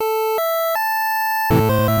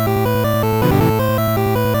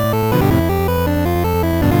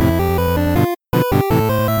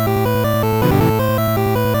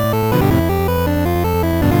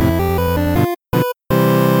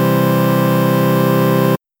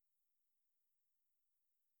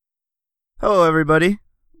Hello, everybody.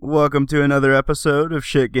 Welcome to another episode of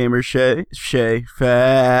Shit Gamer Shit Gamer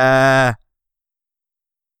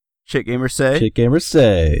Say. Shit Gamer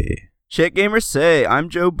Say. Shit Gamer Say. I'm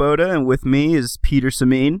Joe Boda, and with me is Peter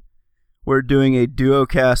Samin. We're doing a duo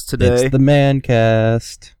cast today. It's the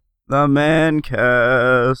Mancast. The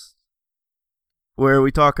Mancast. Where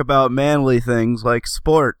we talk about manly things like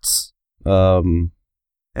sports.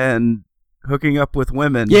 And hooking up with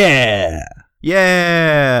women. Yeah!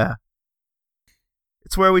 Yeah!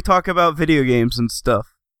 It's where we talk about video games and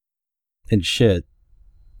stuff. And shit.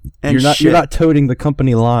 And You're not toting the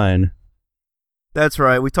company line. That's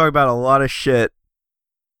right. We talk about a lot of shit.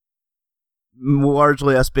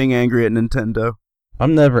 Largely us being angry at Nintendo.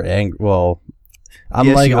 I'm never angry. Well, I'm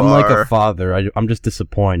Yes, like you like are. a father. I'm just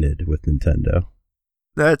disappointed with Nintendo.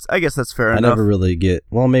 I guess that's fair I enough. never really get.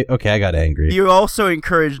 Well, maybe okay. I got angry. You also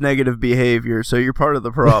encourage negative behavior, so you're part of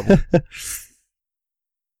the problem.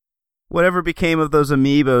 Whatever became of those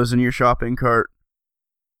amiibos in your shopping cart?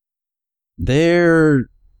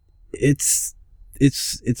 It's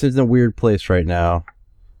in a weird place right now.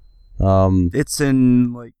 It's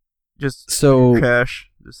in just cash,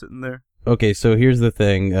 just sitting there. Okay, so here's the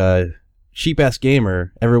thing. Cheap Ass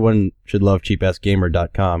Gamer, everyone should love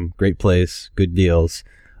cheapassgamer.com. Great place, good deals.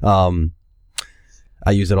 I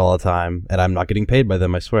use it all the time, and I'm not getting paid by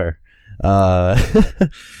them, I swear.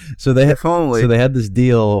 So they had this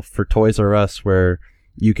deal for Toys R Us where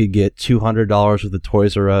you could get $200 worth of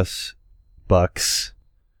Toys R Us bucks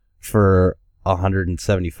for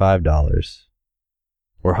 $175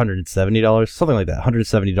 or $170, something like that.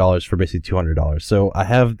 $170 for basically $200. So I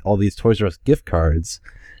have all these Toys R Us gift cards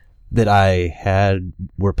that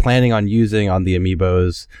we're planning on using on the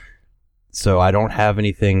amiibos. So I don't have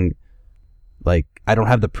anything, I don't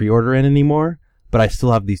have the pre-order in anymore, but I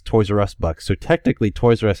still have these Toys R Us bucks. So technically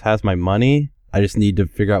Toys R Us has my money. I just need to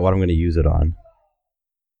figure out what I'm going to use it on.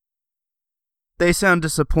 They sound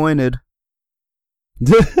disappointed.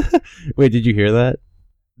 Wait, did you hear that?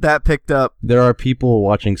 That picked up. There are people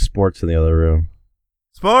watching sports in the other room.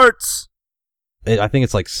 Sports! I think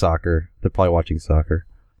it's like soccer. They're probably watching soccer.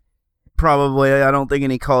 Probably. I don't think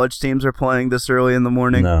any college teams are playing this early in the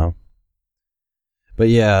morning. No. But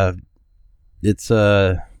yeah, it's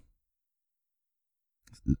So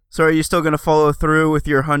are you still going to follow through with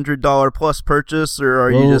your $100 plus purchase, or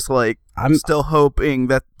are you just I'm still hoping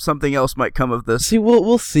that something else might come of this? See,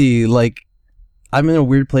 we'll see. I'm in a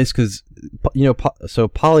weird place because, so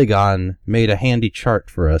Polygon made a handy chart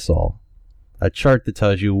for us all. A chart that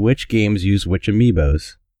tells you which games use which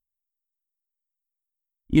amiibos.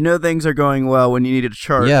 You know things are going well when you need a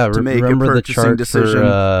chart to make a remember the purchasing chart decision.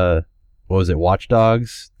 For, what was it, Watch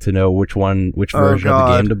Dogs? To know which version of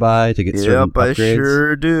the game to buy to get certain upgrades? Yep, I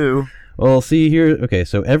sure do. Well, see here. Okay,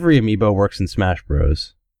 so every amiibo works in Smash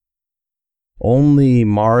Bros. Only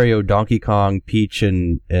Mario, Donkey Kong, Peach,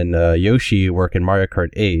 and Yoshi work in Mario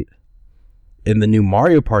Kart 8. In the new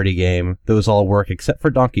Mario Party game, those all work except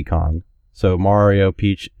for Donkey Kong. So Mario,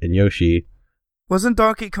 Peach, and Yoshi. Wasn't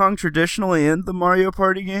Donkey Kong traditionally in the Mario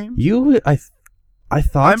Party game? I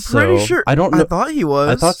thought so. I'm pretty sure. I don't know. I thought he was.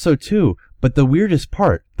 I thought so too. But the weirdest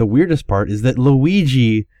part is that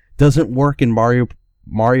Luigi doesn't work in Mario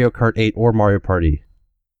Kart 8 or Mario Party.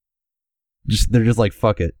 They're just like,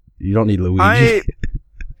 fuck it. You don't need Luigi.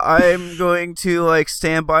 I'm going to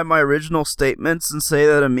stand by my original statements and say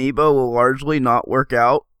that Amiibo will largely not work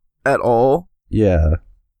out at all. Yeah.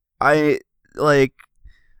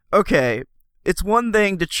 Okay, it's one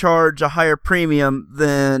thing to charge a higher premium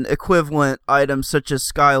than equivalent items such as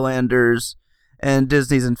Skylanders and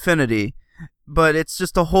Disney's Infinity, but it's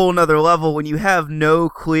just a whole nother level when you have no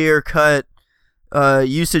clear-cut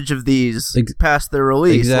usage of these past their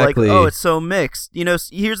release. Exactly. It's so mixed.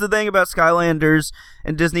 Here's the thing about Skylanders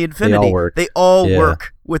and Disney Infinity. They all work.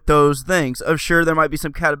 Work with those things. I'm sure there might be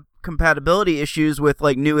some compatibility issues with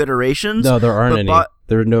new iterations. No, there aren't any.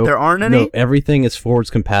 There aren't any? No, everything is forwards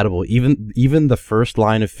compatible. Even the first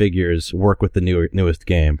line of figures work with the newest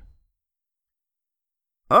game.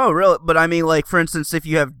 Oh, really? But I mean, for instance, if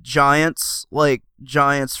you have giants for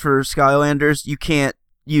Skylanders, you can't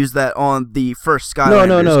use that on the first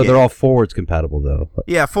Skylanders No. game. They're all forwards compatible, though.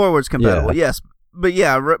 Yeah, forwards compatible, yes. But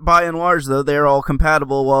yeah, by and large, though, they're all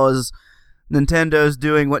compatible, while as Nintendo's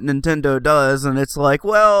doing what Nintendo does, and it's we're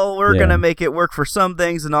going to make it work for some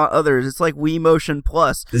things and not others. It's like Wii Motion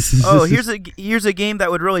Plus. Here's a game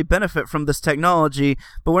that would really benefit from this technology,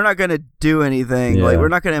 but we're not going to do anything. Yeah. We're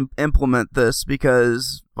not going to implement this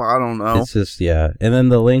because, I don't know. It's just, yeah. And then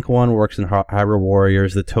the Link one works in Hyrule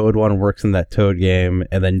Warriors, the Toad one works in that Toad game,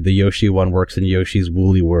 and then the Yoshi one works in Yoshi's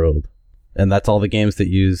Woolly World. And that's all the games that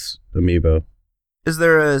use Amiibo. Is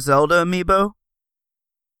there a Zelda amiibo?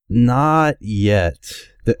 Not yet.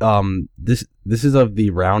 This is of the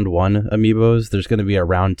round 1 amiibos. There's going to be a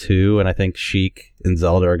round 2, and I think Sheik and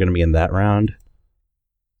Zelda are going to be in that round.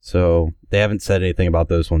 So they haven't said anything about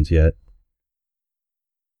those ones yet.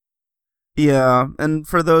 Yeah, and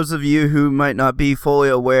for those of you who might not be fully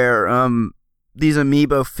aware, these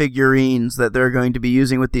amiibo figurines that they're going to be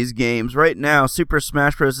using with these games right now, Super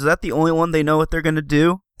Smash Bros. Is that the only one they know what they're going to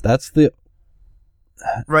do? That's the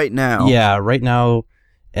right now. Yeah, right now.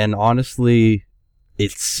 And honestly,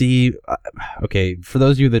 okay, for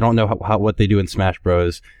those of you that don't know what they do in Smash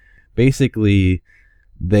Bros, basically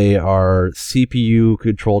they are CPU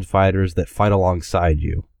controlled fighters that fight alongside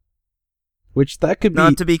you. Which that could be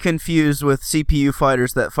not to be confused with CPU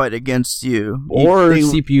fighters that fight against you. Or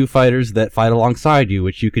CPU fighters that fight alongside you,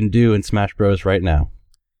 which you can do in Smash Bros right now.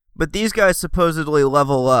 But these guys supposedly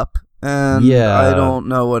level up, and yeah, I don't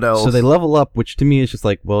know what else. So they level up, which to me is just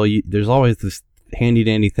like, well, there's always this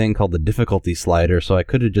handy-dandy thing called the difficulty slider, so I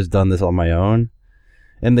could have just done this on my own.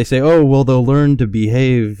 And they say, oh, well, they'll learn to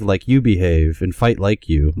behave like you behave and fight like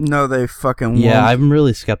you. No, they fucking won't. Yeah, I'm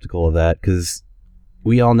really skeptical of that, because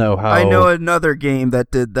we all know how... I know another game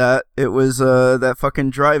that did that. It was that fucking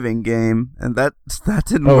driving game, and that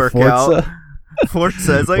didn't work Forza? out.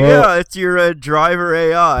 Forza. It's like, yeah, it's your driver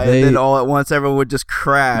AI, and then all at once everyone would just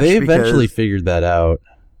crash. They eventually figured that out.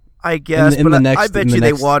 I guess, but I bet you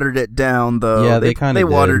they watered it down, though. Yeah, they kind of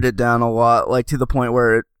watered it down a lot, like to the point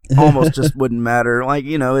where it almost just wouldn't matter. Like,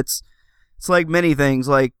 you know, it's like many things,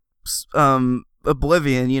 like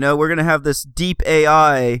Oblivion. You know, we're gonna have this deep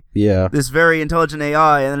AI, this very intelligent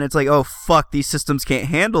AI, and then it's like, oh fuck, these systems can't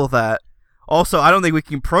handle that. Also, I don't think we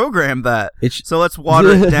can program that. So let's water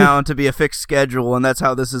it down to be a fixed schedule, and that's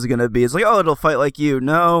how this is gonna be. It's like, oh, it'll fight like you.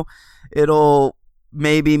 No, it'll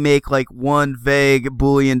maybe make like one vague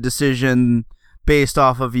Boolean decision based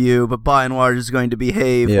off of you, but by and large is going to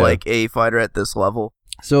behave like a fighter at this level.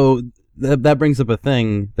 So that brings up a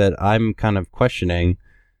thing that I'm kind of questioning.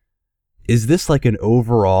 Is this like an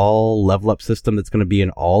overall level up system that's going to be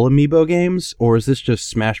in all Amiibo games, or is this just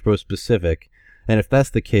Smash Bros. Specific? And if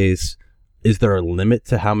that's the case, is there a limit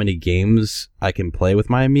to how many games I can play with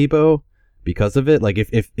my Amiibo because of it? Like if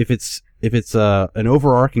it's an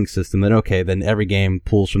overarching system, then okay, then every game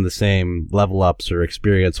pulls from the same level ups or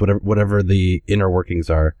experience, whatever the inner workings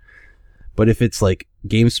are. But if it's like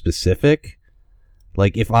game specific,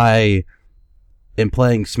 like if I am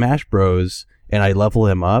playing Smash Bros. And I level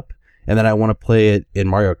him up, and then I want to play it in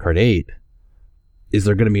Mario Kart 8, is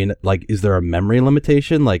there going to be is there a memory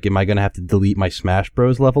limitation? Like, am I going to have to delete my Smash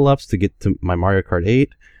Bros. Level ups to get to my Mario Kart 8?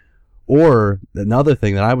 Or another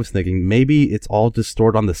thing that I was thinking, maybe it's all just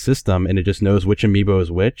stored on the system and it just knows which Amiibo is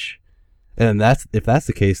which. And if that's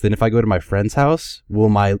the case, then if I go to my friend's house, will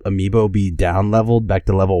my Amiibo be down leveled back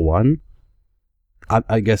to level 1?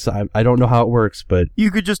 I guess I don't know how it works, but...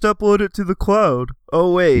 You could just upload it to the cloud.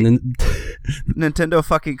 Oh, wait. Nintendo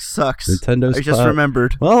fucking sucks. I just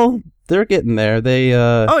remembered. Well, they're getting there. They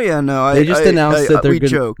They just announced that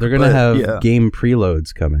they're going to have game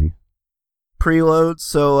preloads coming. Preloads?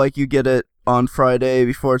 So, like, you get it on Friday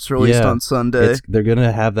before it's released on Sunday? They're going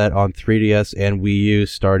to have that on 3DS and Wii U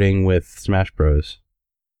starting with Smash Bros.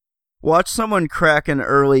 Watch someone crack an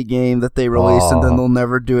early game that they released and then they'll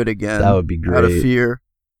never do it again. That would be great. Out of fear.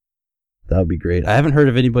 That would be great. I haven't heard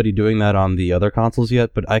of anybody doing that on the other consoles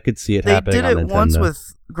yet, but I could see it happening on Nintendo. They did it once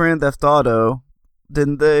with Grand Theft Auto,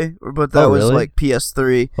 didn't they? But that was like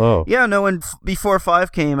PS3. Oh. Yeah, no, before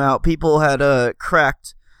 5 came out, people had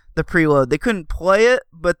cracked the preload. They couldn't play it,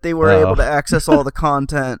 but they were able to access all the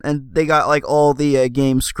content, and they got like all the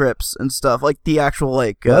game scripts and stuff, like the actual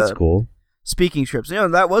like... That's cool. Speaking scripts. You know,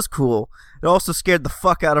 that was cool. It also scared the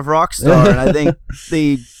fuck out of Rockstar, and I think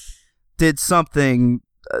they did something.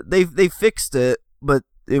 They fixed it, but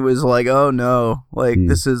it was like, oh no, like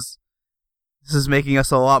this is making us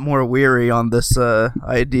a lot more weary on this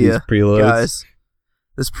idea, guys.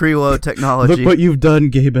 This preload technology. Look what you've done,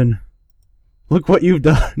 Gaben. Look what you've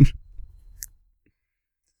done.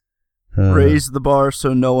 Raise the bar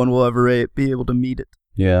so no one will ever be able to meet it.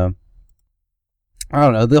 Yeah. I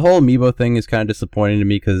don't know. The whole Amiibo thing is kind of disappointing to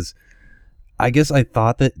me because I guess I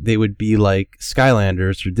thought that they would be like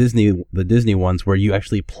Skylanders or the Disney ones where you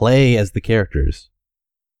actually play as the characters.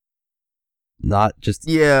 Not just...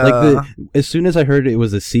 Yeah. Like as soon as I heard it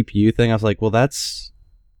was a CPU thing, I was like, well, that's...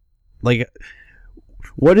 Like,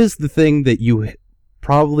 what is the thing that you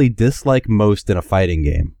probably dislike most in a fighting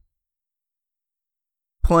game?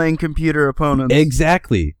 Playing computer opponents.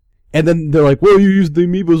 Exactly. And then they're like, well, you use the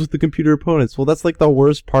Amiibos with the computer opponents. Well, that's like the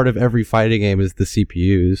worst part of every fighting game is the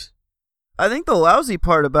CPUs. I think the lousy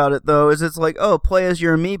part about it, though, is it's like, oh, play as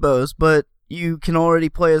your amiibos, but you can already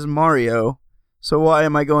play as Mario. So why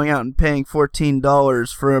am I going out and paying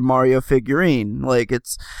 $14 for a Mario figurine? Like,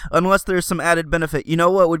 it's... Unless there's some added benefit. You know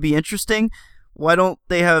what would be interesting? Why don't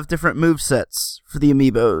they have different movesets for the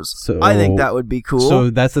amiibos? So, I think that would be cool. So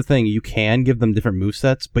that's the thing. You can give them different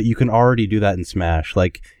movesets, but you can already do that in Smash.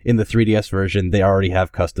 Like, in the 3DS version, they already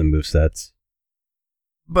have custom movesets.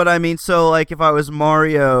 But I mean, so like, if I was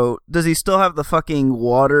Mario, does he still have the fucking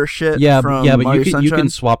water shit? Yeah, from but Mario you Sunshine? can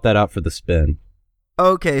swap that out for the spin.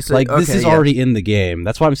 Okay, so like this is already in the game.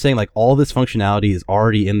 That's why I'm saying like all this functionality is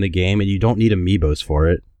already in the game, and you don't need amiibos for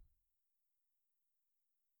it.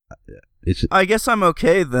 I guess I'm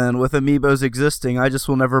okay then with amiibos existing. I just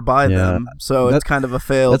will never buy them, so it's kind of a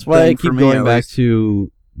failed. That's why I keep going back least.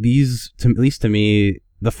 to these. At least to me,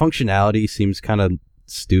 the functionality seems kind of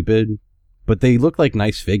stupid. But they look like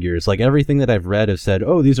nice figures. Like, everything that I've read has said,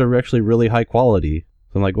 oh, these are actually really high quality.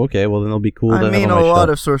 So I'm like, okay, well, then they'll be cool to have on my shelf. I mean, a lot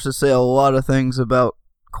of sources say a lot of things about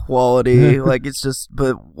quality. Like, it's just,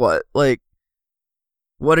 but what? Like,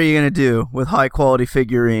 what are you going to do with high-quality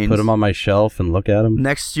figurines? Put them on my shelf and look at them?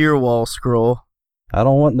 Next to your wall scroll. I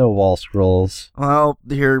don't want no wall scrolls. Well,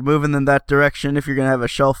 you're moving in that direction if you're going to have a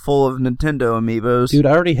shelf full of Nintendo amiibos. Dude,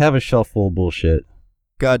 I already have a shelf full of bullshit.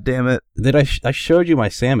 God damn it. I showed you my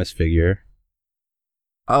Samus figure.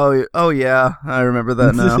 Oh yeah, I remember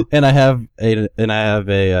that now. and I have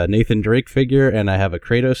a Nathan Drake figure, and I have a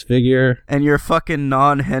Kratos figure. And your fucking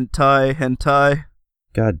hentai.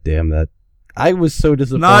 God damn that! I was so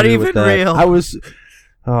disappointed. Not even with that.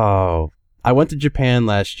 real. I went to Japan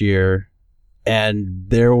last year, and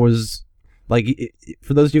there was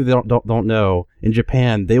for those of you that don't know, in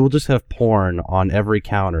Japan they will just have porn on every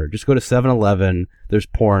counter. Just go to 7-Eleven, there's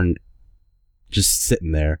porn just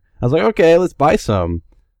sitting there. I was like, okay, let's buy some.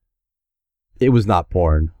 It was not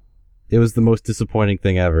porn. It was the most disappointing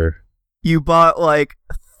thing ever. You bought like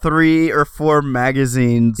 3 or 4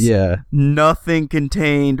 magazines. Yeah. Nothing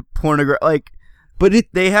contained pornography. Like, but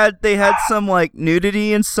they had some like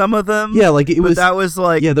nudity in some of them. Yeah, like that was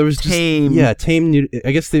like there was tame. Tame nudity.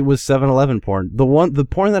 I guess it was 7-Eleven porn. The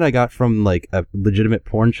porn that I got from like a legitimate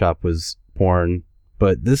porn shop was porn,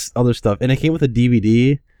 but this other stuff, and it came with a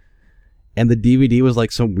DVD, and the DVD was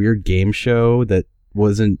like some weird game show that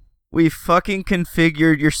wasn't. We fucking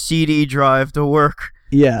configured your CD drive to work.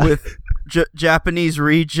 Yeah. With Japanese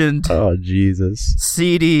region. Oh Jesus.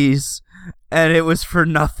 CDs, and it was for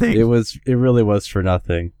nothing. It really was for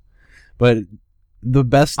nothing. But the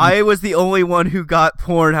best. I was the only one who got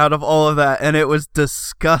porn out of all of that, and it was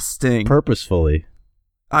disgusting. Purposefully.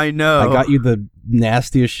 I know. I got you the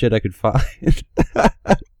nastiest shit I could find.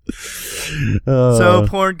 So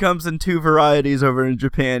porn comes in 2 varieties over in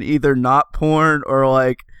Japan: either not porn or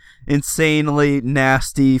like insanely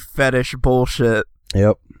nasty fetish bullshit.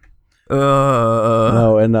 Yep.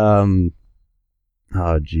 No, and oh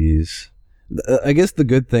jeez. I guess the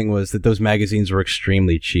good thing was that those magazines were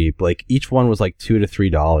extremely cheap. Like each one was like $2 to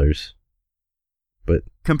 $3. But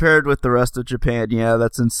compared with the rest of Japan, yeah,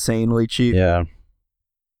 that's insanely cheap. Yeah.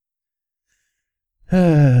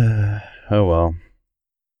 Oh well.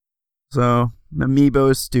 So,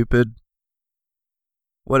 Amiibo is stupid.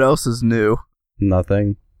 What else is new?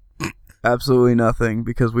 Nothing. Absolutely nothing,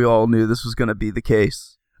 because we all knew this was going to be the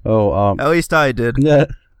case. Oh, at least I did. Yeah.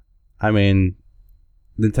 I mean,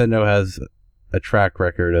 Nintendo has a track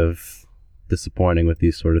record of disappointing with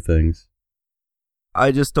these sort of things.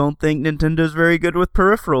 I just don't think Nintendo's very good with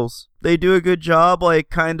peripherals. They do a good job,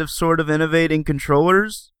 like, kind of sort of innovating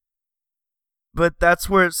controllers, but that's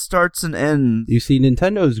where it starts and ends. You see,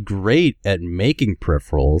 Nintendo's great at making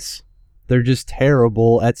peripherals. They're just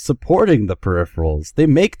terrible at supporting the peripherals. They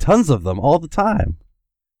make tons of them all the time.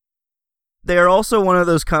 They're also one of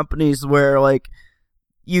those companies where, like,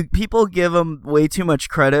 people give them way too much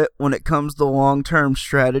credit when it comes to long-term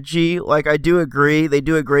strategy. Like, I do agree, they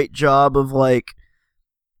do a great job of, like,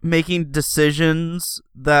 making decisions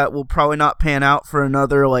that will probably not pan out for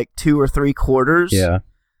another, like, 2 or 3 quarters. Yeah.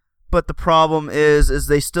 But the problem is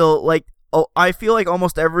they still, like, I feel like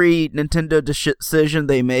almost every Nintendo decision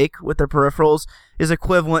they make with their peripherals is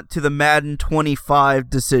equivalent to the Madden 25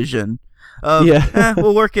 decision.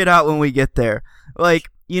 We'll work it out when we get there. Like,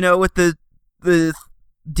 you know, with the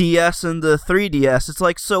DS and the 3DS, it's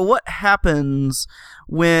like, so what happens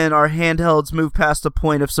when our handhelds move past the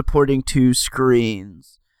point of supporting 2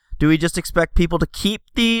 screens? Do we just expect people to keep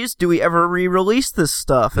these? Do we ever re-release this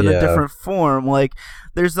stuff in a different form? Like,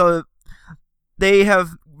 they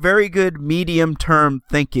have very good medium-term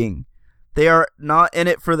thinking. They are not in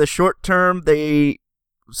it for the short term. They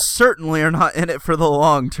certainly are not in it for the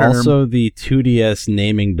long term. Also, the 2DS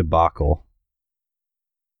naming debacle.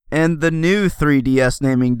 and the new 3DS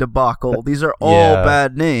naming debacle. These are all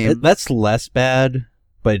bad names. That's less bad,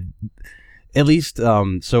 but at least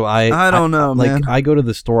so I don't know, man. Like I go to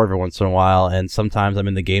the store every once in a while, and sometimes I'm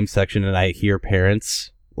in the game section and I hear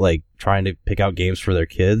parents like trying to pick out games for their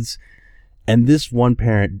kids, and this one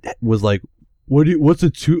parent was like, what's a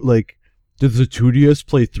does the 2DS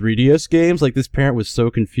play 3DS games? Like, this parent was so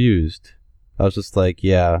confused. I was just like,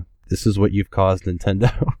 yeah, this is what you've caused,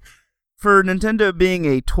 Nintendo. For Nintendo being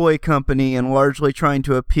a toy company and largely trying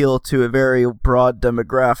to appeal to a very broad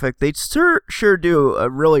demographic, they sure do a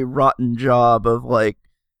really rotten job of, like,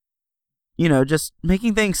 you know, just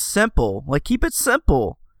making things simple. Like, keep it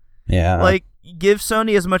simple. Yeah. Like, give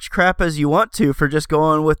Sony as much crap as you want to for just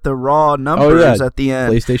going with the raw numbers at the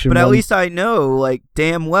end. PlayStation but 1. At least I know, like,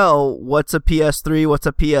 damn well what's a PS3, what's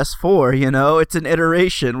a PS4, you know? It's an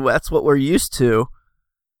iteration. That's what we're used to.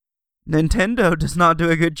 Nintendo does not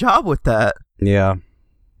do a good job with that. Yeah.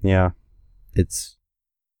 It's...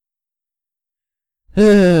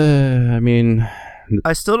 I mean...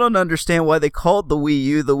 I still don't understand why they called the Wii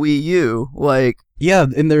U the Wii U. Like... Yeah,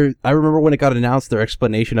 I remember when it got announced, their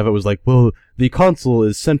explanation of it was like, well, the console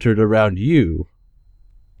is centered around you.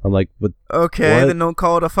 I'm like, but okay, what? Then don't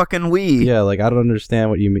call it a fucking Wii. Yeah, like, I don't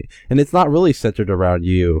understand what you mean. And it's not really centered around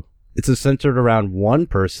you. It's centered around one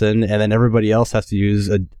person, and then everybody else has to use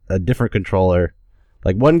a different controller.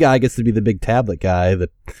 Like, one guy gets to be the big tablet guy,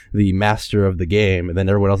 the master of the game, and then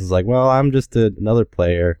everyone else is like, well, I'm just another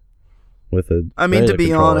player with a I mean, to be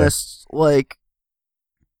controller. honest, like,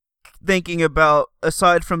 thinking about,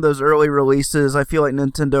 aside from those early releases, I feel like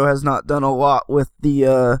Nintendo has not done a lot with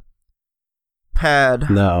the pad.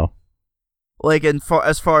 No. Like,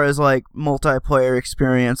 as far as, like, multiplayer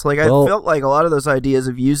experience. Like, I felt like a lot of those ideas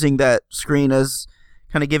of using that screen as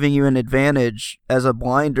kind of giving you an advantage as a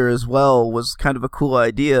blinder as well was kind of a cool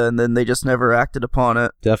idea, and then they just never acted upon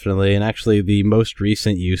it. Definitely. And actually, the most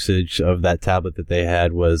recent usage of that tablet that they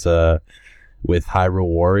had was with Hyrule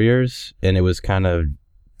Warriors, and it was kind of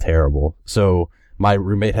terrible. So my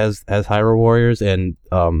roommate has Hyrule Warriors, and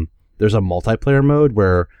there's a multiplayer mode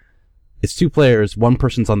where it's two players, one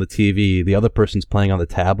person's on the TV, the other person's playing on the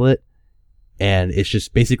tablet, and it's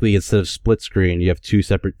just basically, instead of split screen, you have two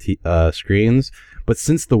separate screens. But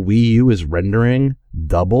since the Wii U is rendering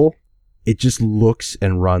double, it just looks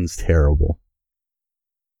and runs terrible.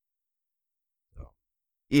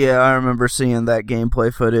 Yeah, I remember seeing that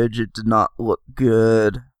gameplay footage. It did not look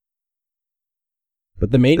good.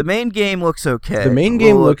 But the main game looks okay. The main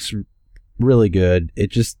game looks really good.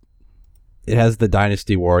 It has the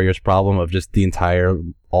Dynasty Warriors problem of just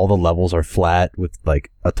all the levels are flat with like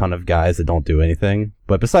a ton of guys that don't do anything.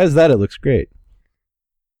 But besides that, it looks great.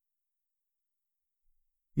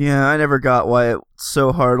 Yeah, I never got why it's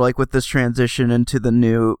so hard, like, with this transition into the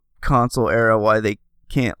new console era, why they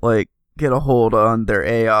can't, like, get a hold on their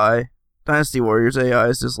AI. Dynasty Warriors AI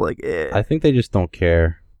is just like, eh. I think they just don't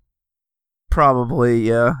care. Probably,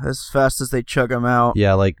 yeah. As fast as they chug them out.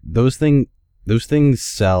 Yeah, like, those things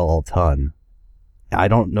sell a ton. I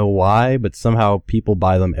don't know why, but somehow people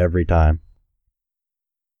buy them every time.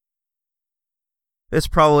 It's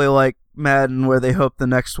probably like Madden, where they hope the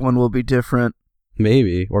next one will be different.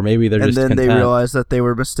 Maybe. Or maybe they're just content. And then they realize that they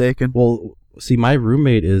were mistaken. Well, see, my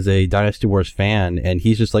roommate is a Dynasty Wars fan, and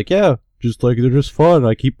he's just like, yeah, just like, they're just fun.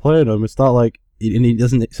 I keep playing them. It's not like... And he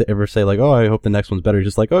doesn't ever say, like, oh, I hope the next one's better. He's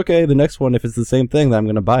just like, okay, the next one, if it's the same thing, then I'm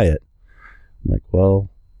going to buy it. I'm like,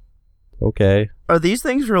 well, okay. Are these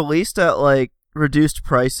things released at, like, reduced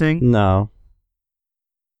pricing? No.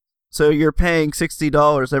 So you're paying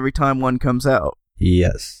 $60 every time one comes out?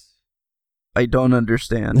 Yes. I don't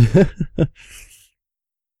understand.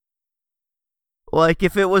 Like,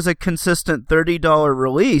 if it was a consistent $30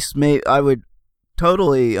 release, I would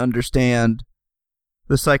totally understand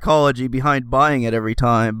the psychology behind buying it every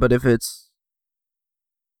time. But if it's...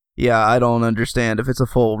 Yeah, I don't understand if it's a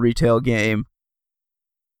full retail game.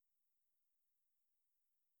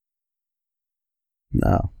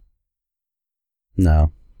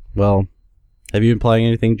 No. Well, have you been playing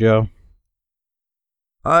anything, Joe?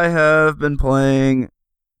 I have been playing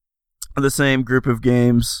the same group of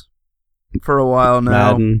games for a while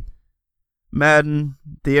now. Madden,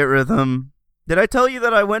 The It Rhythm. Did I tell you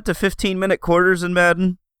that I went to 15-minute quarters in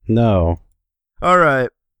Madden? No.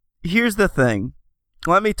 Alright, here's the thing.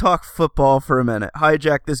 Let me talk football for a minute,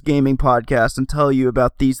 hijack this gaming podcast, and tell you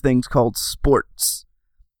about these things called sports.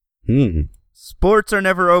 Sports are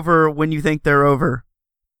never over when you think they're over.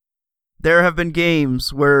 There have been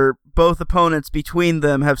games where both opponents between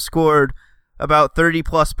them have scored about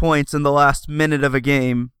 30-plus points in the last minute of a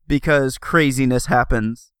game because craziness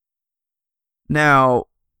happens. Now,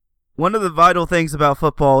 one of the vital things about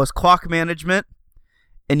football is clock management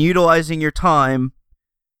and utilizing your time.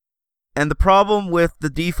 And the problem with the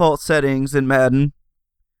default settings in Madden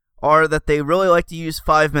are that they really like to use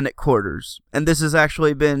 5-minute quarters. And this has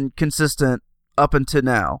actually been consistent up until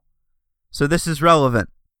now. So this is relevant.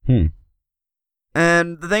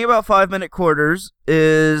 And the thing about 5-minute quarters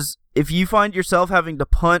is if you find yourself having to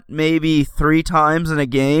punt maybe 3 times in a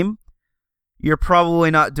game, you're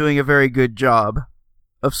probably not doing a very good job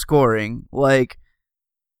of scoring. Like,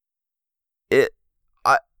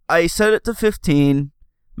 I set it to 15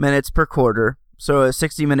 minutes per quarter, so a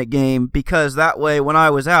 60-minute game, because that way when I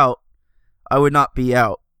was out, I would not be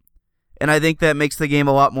out. And I think that makes the game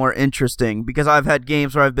a lot more interesting, because I've had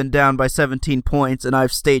games where I've been down by 17 points and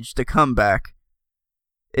I've staged a comeback.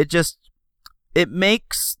 It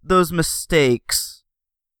makes those mistakes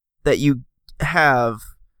that you have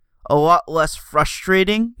a lot less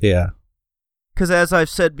frustrating. Yeah. Because as I've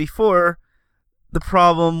said before, the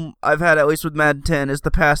problem I've had, at least with Madden 10, is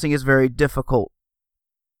the passing is very difficult.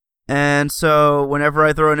 And so whenever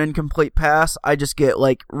I throw an incomplete pass, I just get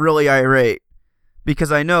like really irate.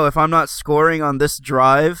 Because I know if I'm not scoring on this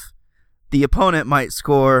drive, the opponent might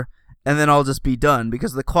score, and then I'll just be done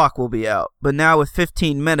because the clock will be out. But now with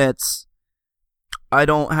 15 minutes, I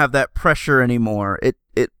don't have that pressure anymore. It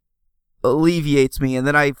alleviates me, and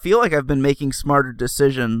then I feel like I've been making smarter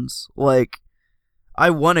decisions. Like,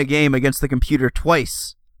 I won a game against the computer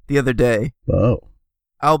twice the other day. Whoa.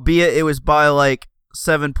 Albeit it was by like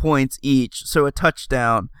 7 points each, so a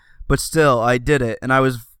touchdown. But still, I did it, and I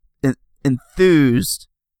was enthused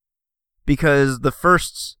because the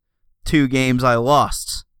first 2 games I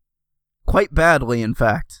lost. Quite badly, in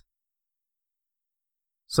fact.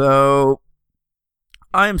 So,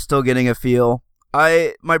 I am still getting a feel.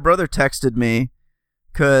 My brother texted me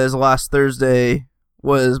because last Thursday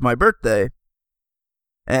was my birthday.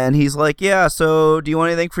 And he's like, yeah, so do you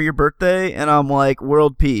want anything for your birthday? And I'm like,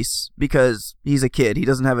 world peace, because he's a kid. He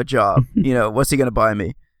doesn't have a job. What's he going to buy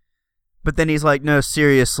me? But then he's like, no,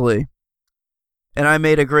 seriously. And I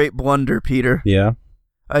made a great blunder, Peter. Yeah.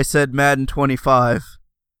 I said Madden 25.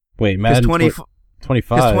 Wait, Madden 25?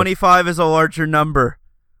 Because 25 is a larger number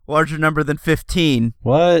than 15.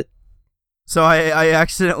 What? So I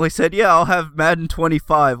accidentally said, yeah, I'll have Madden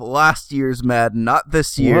 25, last year's Madden, not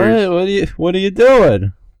this year's. What are you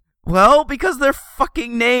doing? Well, because their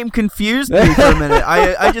fucking name confused me for a minute.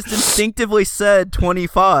 I just instinctively said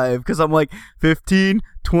 25, because I'm like, 15,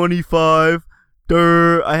 25,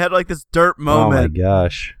 dirt. I had like this dirt moment. Oh my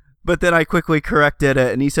gosh. But then I quickly corrected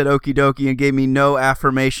it, and he said okie dokie and gave me no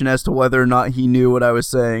affirmation as to whether or not he knew what I was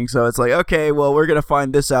saying. So it's like, okay, well, we're going to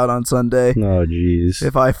find this out on Sunday. Oh, jeez.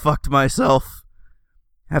 If I fucked myself,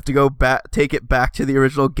 I have to go back, take it back to the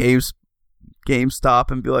original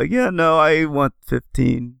GameStop and be like, yeah, no, I want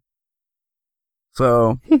 15.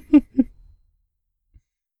 So,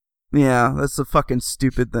 yeah, that's a fucking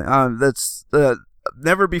stupid thing. That's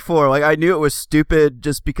never before. Like, I knew it was stupid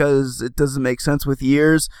just because it doesn't make sense with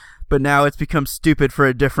years, but now it's become stupid for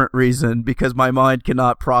a different reason because my mind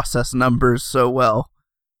cannot process numbers so well.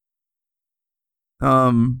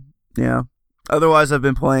 Yeah. Otherwise, I've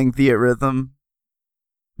been playing Theatrhythm.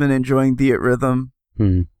 Been enjoying Theatrhythm.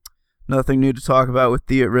 Nothing new to talk about with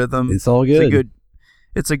Theatrhythm. It's all good.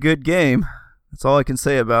 It's a good game. That's all I can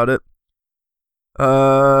say about it.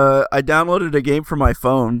 I downloaded a game for my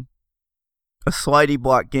phone. A slidey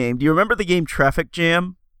block game. Do you remember the game Traffic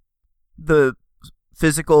Jam? The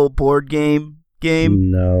physical board game?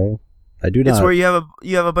 No, I do not. It's where you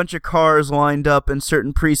have a bunch of cars lined up in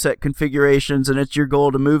certain preset configurations, and it's your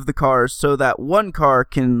goal to move the cars so that one car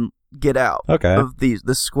can get out of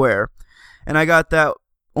the square. And I got that,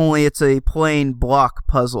 only it's a plain block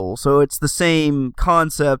puzzle. So it's the same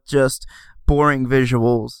concept, just boring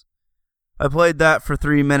visuals. I played that for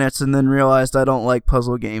 3 minutes and then realized I don't like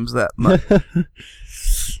puzzle games that much.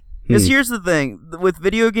 Because here's the thing. With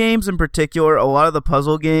video games in particular, a lot of the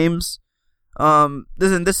puzzle games,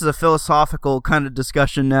 this is a philosophical kind of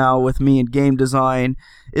discussion now with me in game design,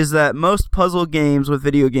 is that most puzzle games with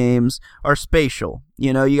video games are spatial.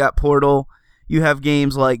 You got Portal, you have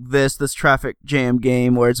games like this Traffic Jam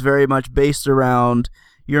game, where it's very much based around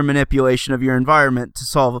your manipulation of your environment to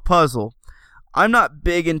solve a puzzle. I'm not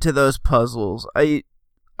big into those puzzles. I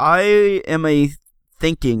am a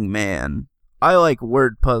thinking man. I like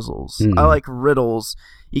word puzzles. I like riddles.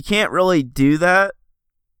 You can't really do that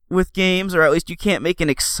with games, or at least you can't make an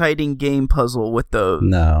exciting game puzzle with those.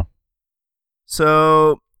 No.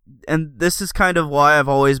 So, and this is kind of why I've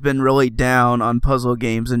always been really down on puzzle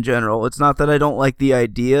games in general. It's not that I don't like the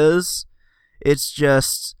ideas. It's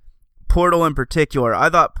just Portal in particular. I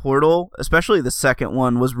thought Portal, especially the second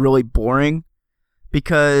one, was really boring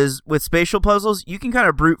because with spatial puzzles, you can kind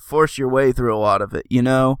of brute force your way through a lot of it, you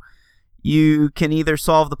know? You can either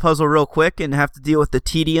solve the puzzle real quick and have to deal with the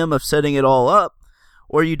tedium of setting it all up,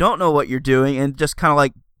 or you don't know what you're doing and just kind of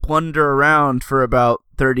like blunder around for about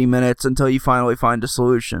 30 minutes until you finally find a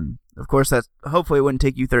solution. Of course, that hopefully it wouldn't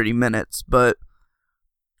take you 30 minutes, but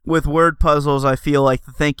with word puzzles, I feel like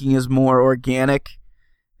the thinking is more organic.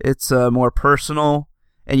 It's more personal,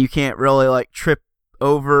 and you can't really like trip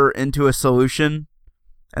over into a solution,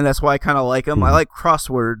 and that's why I kind of like them. I like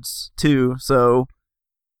crosswords too, so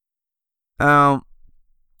I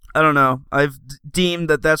don't know. I've deemed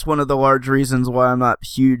that that's one of the large reasons why I'm not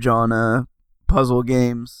huge on puzzle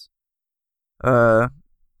games,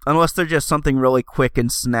 unless they're just something really quick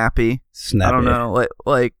and snappy. I don't know,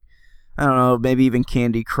 like I don't know, maybe even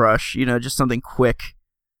Candy Crush. You know, just something quick.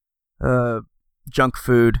 Junk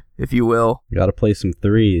food, if you will. You gotta play some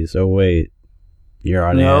threes. Oh wait, you're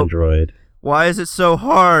on Android. Why is it so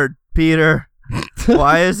hard, Peter?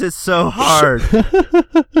 Why is it so hard?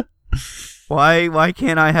 Why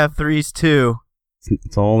can't I have threes too?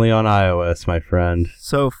 It's only on iOS, my friend.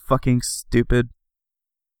 So fucking stupid.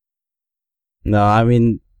 No, I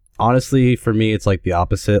mean, honestly, for me, it's like the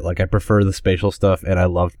opposite. Like, I prefer the spatial stuff, and I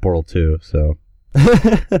loved Portal 2, so...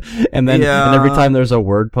 and every time there's a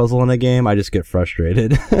word puzzle in a game, I just get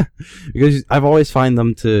frustrated because I've always find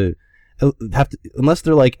them to have to, unless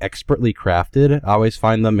they're like expertly crafted, I always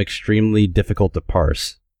find them extremely difficult to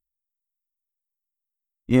parse.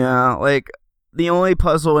 Yeah, like the only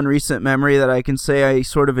puzzle in recent memory that I can say I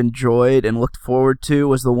sort of enjoyed and looked forward to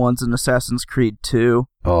was the ones in Assassin's Creed 2.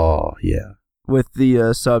 Oh, yeah. With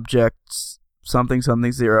the subjects something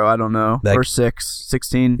 0, I don't know, or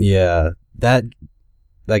 16. Yeah.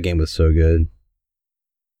 That game was so good.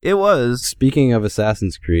 It was. Speaking of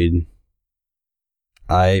Assassin's Creed,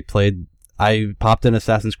 I popped in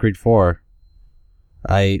Assassin's Creed 4.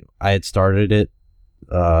 I had started it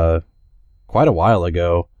quite a while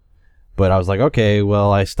ago, but I was like, okay,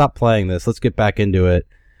 well, I stopped playing this. Let's get back into it.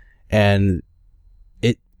 And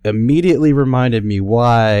it immediately reminded me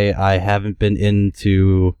why I haven't been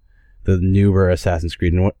into the newer Assassin's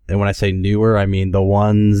Creed. And when I say newer, I mean the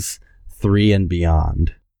ones 3 and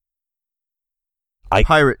beyond.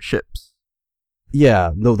 Pirate ships.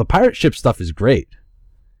 Yeah, no, the pirate ship stuff is great.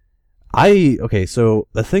 So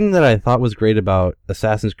the thing that I thought was great about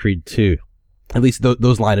Assassin's Creed 2, at least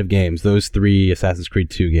those line of games, those 3 Assassin's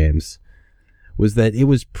Creed 2 games, was that it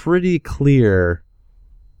was pretty clear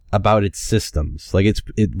about its systems. Like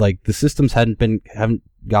like the systems haven't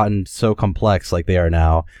gotten so complex like they are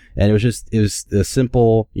now, and it was a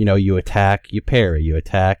simple, you attack, you parry, you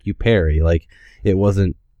attack, you parry. Like, it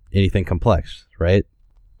wasn't anything complex, right?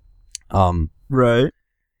 Right.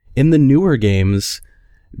 In the newer games,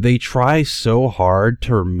 they try so hard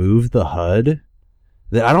to remove the HUD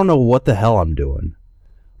that I don't know what the hell I'm doing.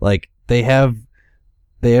 Like, they have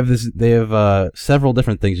several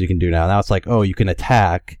different things you can do now. Now it's like, oh, you can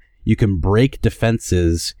attack, you can break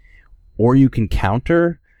defenses, or you can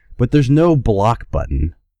counter, but there's no block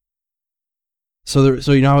button. So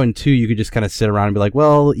how in 2 you could just kind of sit around and be like,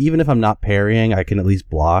 well, even if I'm not parrying, I can at least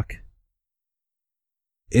block.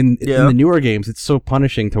 In the newer games, it's so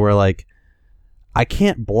punishing to where, like, I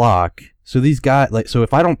can't block. So these guys, like, so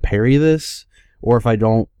if I don't parry this, or if I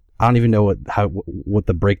don't even know what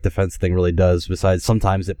the break defense thing really does. Besides,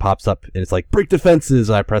 sometimes it pops up and it's like break defenses.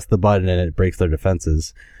 And I press the button and it breaks their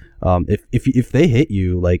defenses. If they hit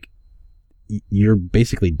you, like, you're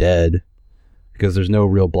basically dead because there's no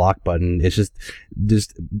real block button. It's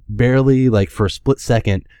just barely, like, for a split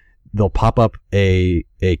second, they'll pop up a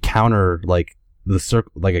counter, like the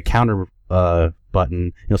circle, like a counter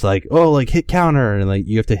button. It's like, oh, like, hit counter, and like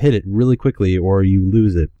you have to hit it really quickly or you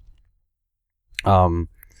lose it. And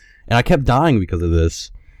I kept dying because of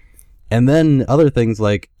this. And then other things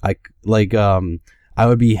like I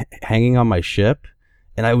would be hanging on my ship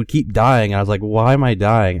and I would keep dying, and I was like, why am I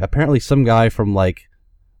dying? Apparently some guy from, like,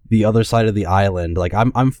 the other side of the island, like,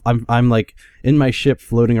 I'm like in my ship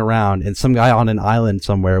floating around, and some guy on an island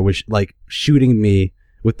somewhere was, like, shooting me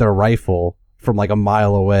with their rifle from, like, a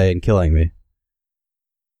mile away and killing me.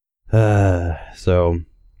 So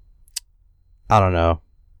I don't know.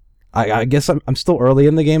 I guess I'm still early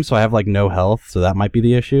in the game, so I have, like, no health, so that might be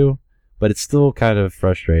the issue. But it's still kind of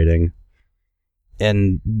frustrating.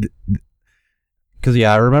 And because,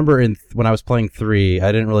 I remember when I was playing 3,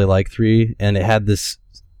 I didn't really like 3, and it had this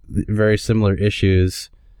very similar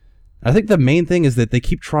issues. I think the main thing is that they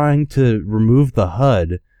keep trying to remove the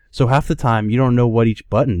HUD, so half the time you don't know what each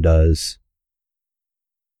button does.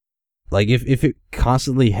 Like if it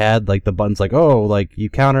constantly had like the buttons like, oh, like you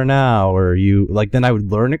counter now, or you like, then I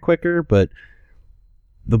would learn it quicker. But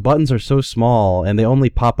the buttons are so small and they only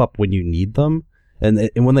pop up when you need them.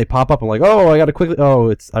 And when they pop up, I'm like, oh, I gotta quickly,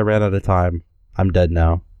 I ran out of time. I'm dead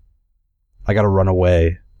now. I gotta run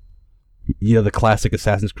away. You know, the classic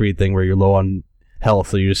Assassin's Creed thing where you're low on health,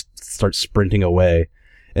 so you just start sprinting away.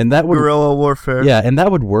 And that would guerrilla warfare. Yeah, and that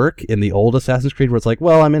would work in the old Assassin's Creed where it's like,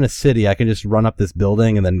 well, I'm in a city, I can just run up this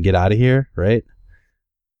building and then get out of here, right?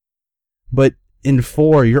 But in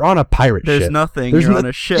 4, you're on a pirate ship. There's nothing. You're on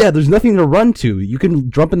a ship. Yeah, there's nothing to run to. You can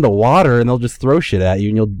jump in the water and they'll just throw shit at you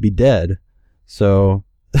and you'll be dead. So,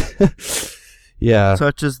 yeah.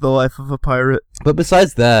 Such is the life of a pirate. But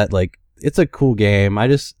besides that, like, it's a cool game.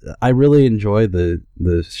 I really enjoy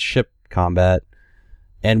the ship combat.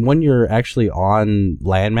 And when you're actually on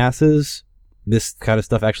land masses, this kind of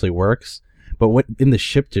stuff actually works. But in the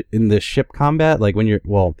ship combat, like when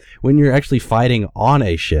you're actually fighting on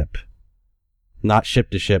a ship, not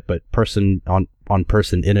ship to ship, but person on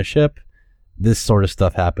person in a ship, this sort of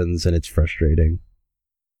stuff happens and it's frustrating.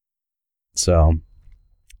 So,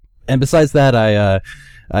 and besides that, I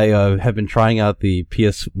have been trying out the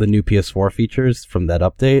new PS4 features from that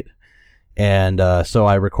update. And so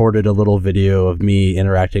I recorded a little video of me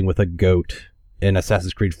interacting with a goat in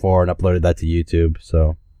Assassin's Creed 4 and uploaded that to YouTube.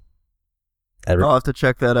 So I'll have to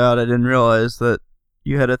check that out. I didn't realize that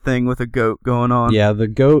you had a thing with a goat going on. Yeah, the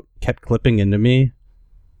goat kept clipping into me,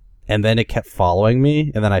 and then it kept following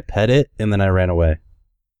me, and then I pet it, and then I ran away.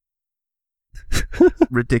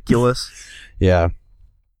 Ridiculous. Yeah.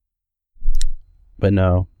 But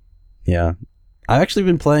no. Yeah. I've actually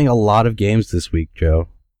been playing a lot of games this week, Joe.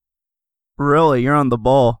 Really? You're on the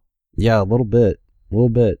ball. Yeah, a little bit.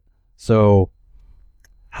 So,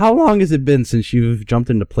 how long has it been since you've jumped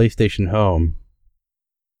into PlayStation Home?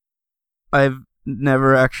 I've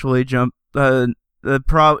never actually jumped,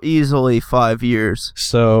 easily 5 years.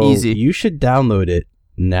 So, easy. You should download it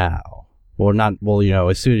now.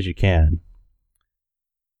 As soon as you can.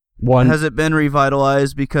 Has it been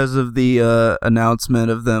revitalized because of the announcement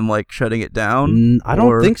of them, like, shutting it down? I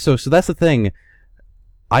don't think so. So, that's the thing.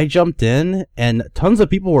 I jumped in, and tons of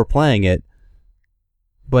people were playing it,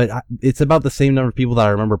 but it's about the same number of people that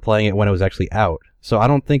I remember playing it when it was actually out. So I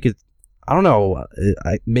don't know.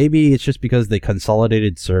 Maybe it's just because they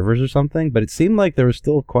consolidated servers or something, but it seemed like there was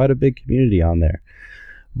still quite a big community on there.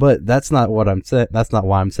 But that's not what I'm saying. That's not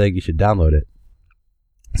why I'm saying you should download it.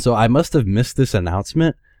 So I must have missed this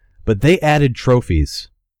announcement, but they added trophies.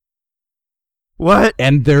 What?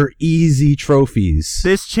 And they're easy trophies.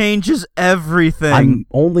 This changes everything. I'm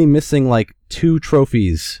only missing like 2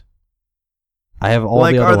 trophies. I have all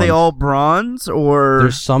the other ones. Are they all bronze or?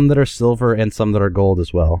 There's some that are silver and some that are gold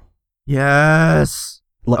as well. Yes.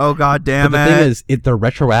 Oh, god damn it. But the thing is, they're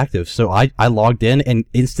retroactive. So I logged in and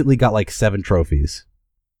instantly got like 7 trophies.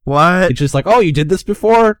 What? It's just like, oh, you did this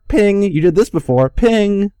before? Ping. You did this before?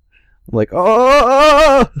 Ping. I'm like,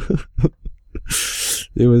 oh.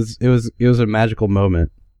 It was a magical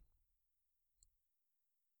moment.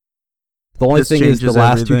 The only thing is the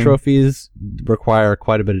last 2 trophies require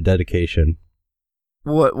quite a bit of dedication.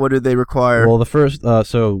 What do they require? Well, the first,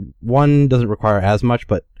 so one doesn't require as much,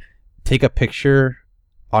 but take a picture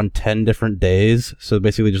on 10 different days. So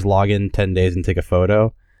basically just log in 10 days and take a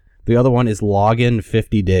photo. The other one is log in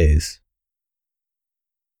 50 days.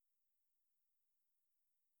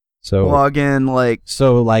 So log in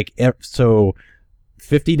so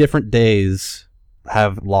 50 different days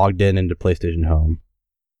have logged into PlayStation Home.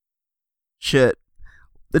 Shit.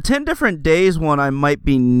 The 10 different days one I might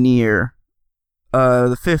be near.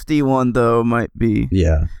 The 50 one though might be.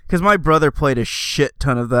 Yeah. Cuz my brother played a shit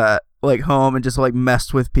ton of that like home and just like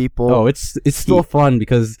messed with people. Oh, it's still fun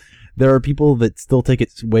because there are people that still take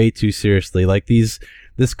it way too seriously. Like this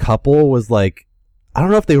couple was like, I don't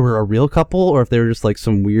know if they were a real couple or if they were just like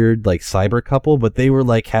some weird like cyber couple, but they were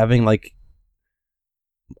like having like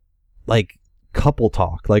couple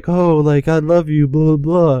talk, like, oh, like, I love you, blah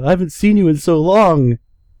blah, I haven't seen you in so long,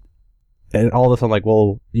 and all of this I'm like,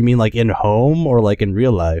 well, you mean like in home or like in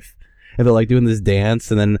real life? And they're like doing this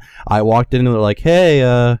dance, and then I walked in and they're like,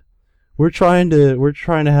 hey, we're trying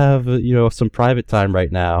to have some private time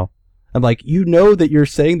right now. I'm like, that you're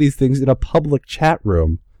saying these things in a public chat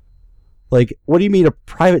room. Like, what do you mean a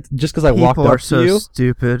private? Just because I walked up to you? People are so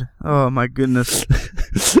stupid. Oh my goodness.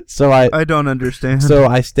 So I don't understand. So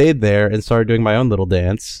I stayed there and started doing my own little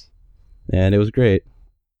dance, and it was great.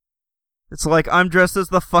 It's like, I'm dressed as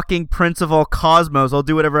the fucking Prince of all Cosmos. I'll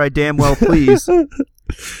do whatever I damn well please.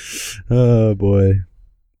 Oh boy.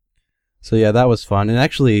 So yeah, that was fun. And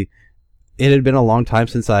actually, it had been a long time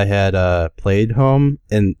since I had played Home,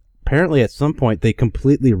 and apparently at some point they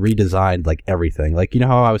completely redesigned like everything. Like, you know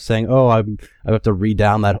how I was saying, oh, I have to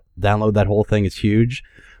download that whole thing. It's huge.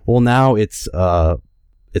 Well, now it's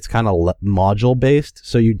kind of module based.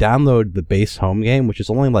 So you download the base home game, which is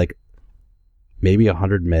only like maybe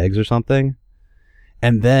 100 megs or something.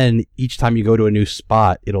 And then each time you go to a new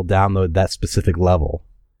spot, it'll download that specific level.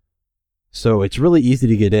 So it's really easy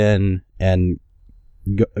to get in and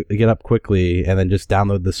get up quickly and then just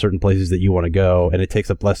download the certain places that you want to go. And it takes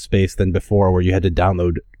up less space than before where you had to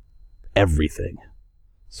download everything.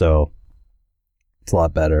 So it's a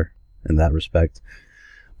lot better in that respect.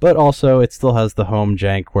 But also it still has the home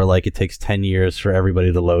jank where like it takes 10 years for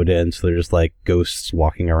everybody to load in. So they're just like ghosts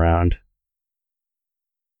walking around.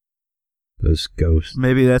 Those ghosts.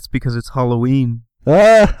 Maybe that's because it's Halloween.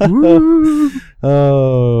 Oh,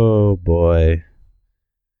 boy.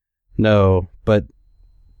 No, but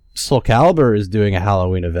Soul Calibur is doing a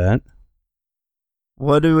Halloween event.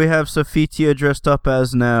 What do we have Sophitia dressed up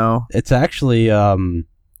as now? It's actually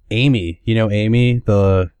Amy. You know Amy?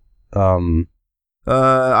 I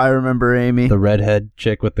remember Amy. The redhead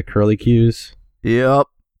chick with the curly cues? Yep.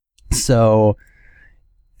 So...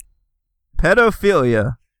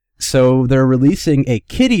 pedophilia. So they're releasing a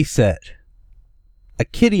kitty set. A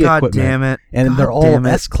kitty equipment. God damn it. And they're all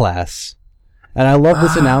S-Class. And I love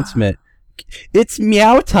this announcement. It's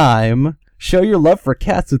meow time. Show your love for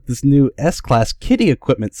cats with this new S-Class kitty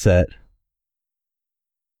equipment set.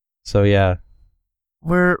 So yeah.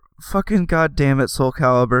 We're fucking goddamn it, Soul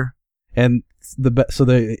Calibur. And I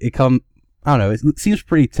don't know, it seems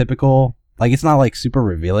pretty typical. Like, it's not like super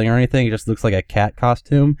revealing or anything. It just looks like a cat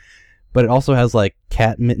costume. But it also has like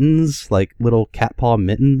cat mittens, like little cat paw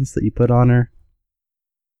mittens that you put on her.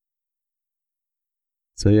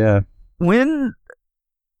 So yeah.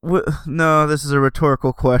 No, this is a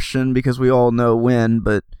rhetorical question because we all know when,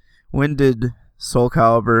 but when did Soul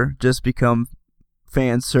Calibur just become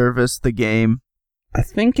fan service the game? I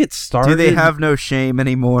think it started... Do they have no shame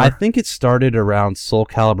anymore? I think it started around Soul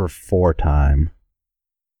Calibur 4 time.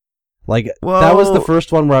 Like, that was the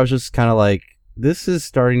first one where I was just kind of like, this is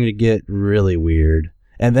starting to get really weird.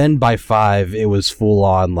 And then by 5, it was full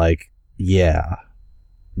on like, yeah.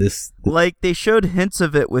 Like, they showed hints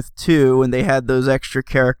of it with 2, and they had those extra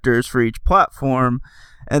characters for each platform.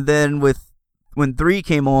 And then when 3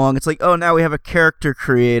 came along, it's like, oh, now we have a character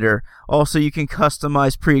creator. Also, you can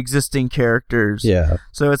customize pre-existing characters. Yeah.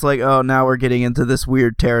 So it's like, oh, now we're getting into this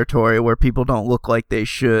weird territory where people don't look like they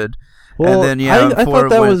should. Well, and then, I 4 thought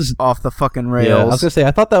that went was off the fucking rails. Yeah, I was gonna say,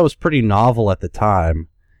 I thought that was pretty novel at the time.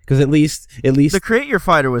 Because at least... The Create Your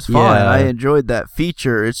Fighter was fine. Yeah. I enjoyed that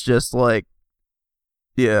feature. It's just like...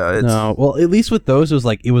 Yeah, it's... No, well, at least with those,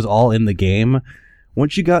 it was all in the game.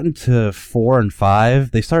 Once you got into 4 and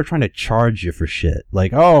 5, they started trying to charge you for shit.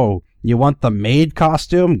 Like, oh, you want the maid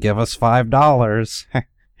costume? Give us $5.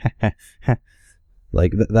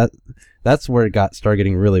 Like, that's where it started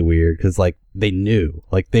getting really weird, because, like, they knew.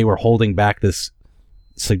 Like, they were holding back this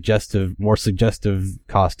more suggestive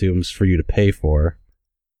costumes for you to pay for.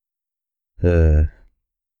 But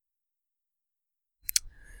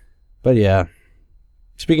yeah.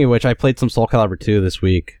 Speaking of which, I played some Soul Calibur 2 this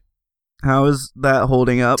week. How is that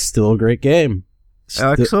holding up? Still a great game.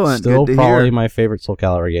 Excellent. Still good to probably hear. My favorite Soul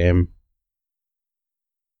Calibur game.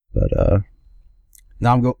 But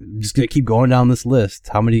now I'm just gonna keep going down this list.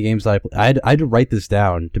 How many games I had to write this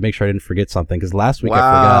down to make sure I didn't forget something, because last week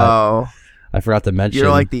I forgot to mention.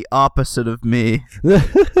 You're like the opposite of me.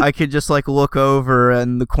 I could just like look over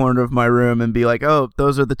in the corner of my room and be like, oh,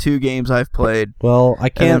 those are the 2 games I've played. Well, I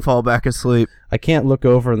can't and then fall back asleep. I can't look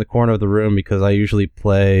over in the corner of the room because I usually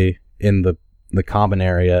play in the common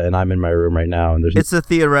area, and I'm in my room right now. And it's a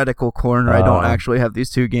theoretical corner. I don't actually have these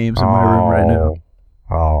 2 games in my room right now.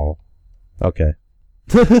 Oh, okay.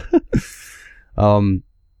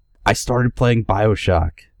 I started playing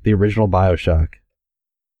BioShock, the original BioShock.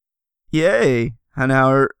 Yay! And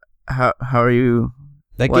how are you?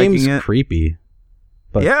 That game's creepy.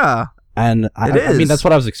 But yeah, and I mean that's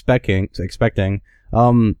what I was expecting.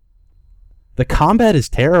 The combat is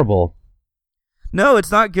terrible. No,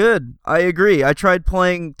 it's not good. I agree. I tried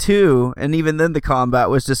playing 2, and even then the combat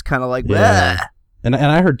was just kind of like, yeah. Bleh. And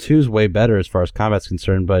I heard 2's way better as far as combat's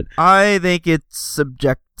concerned, but I think it's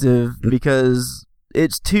subjective because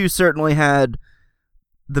 2 certainly had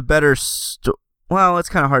the better well, it's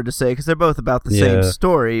kind of hard to say because they're both about the same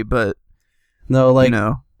story, but no, like,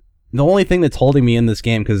 the only thing that's holding me in this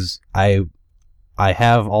game, because I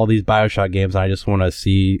have all these BioShock games and I just want to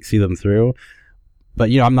see them through. But,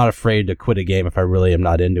 I'm not afraid to quit a game if I really am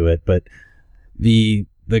not into it. But the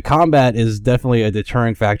combat is definitely a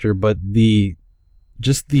deterring factor, but the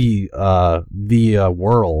just the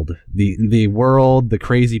world, the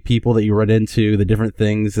crazy people that you run into, the different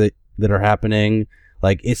things that are happening.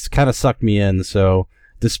 Like, it's kind of sucked me in. So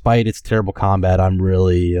despite its terrible combat, I'm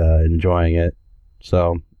really enjoying it.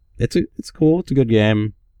 So it's cool. It's a good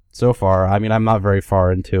game so far. I mean, I'm not very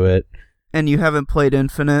far into it. And you haven't played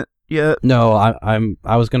Infinite yet? No,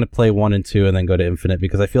 I was gonna play 1 and 2 and then go to Infinite,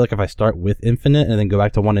 because I feel like if I start with Infinite and then go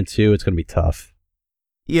back to 1 and 2, it's gonna be tough.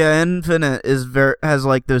 Yeah, Infinite has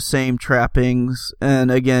like those same trappings, and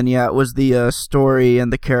again, yeah, it was the story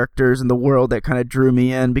and the characters and the world that kind of drew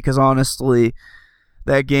me in, because honestly,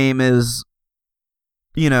 that game is,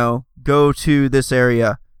 go to this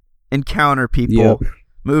area, encounter people,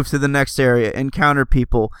 move to the next area, encounter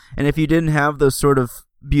people, and if you didn't have those sort of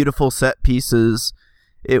beautiful set pieces,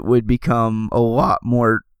 it would become a lot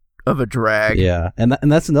more of a drag. Yeah, and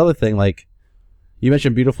that's another thing, like, you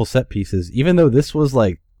mentioned beautiful set pieces. Even though this was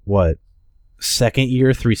like, what, second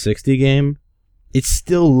year 360 game, it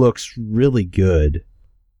still looks really good.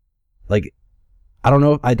 Like, I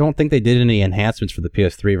don't think they did any enhancements for the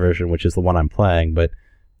PS3 version, which is the one I'm playing, but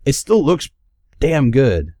it still looks damn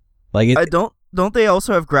good. Like, don't they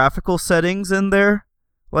also have graphical settings in there?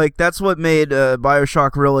 Like, that's what made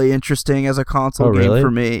BioShock really interesting as a console game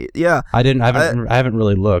for me. Yeah. I haven't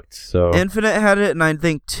really looked, so. Infinite had it, and I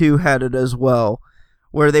think 2 had it as well,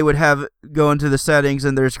 where they would go into the settings,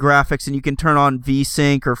 and there's graphics, and you can turn on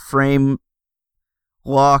VSync or frame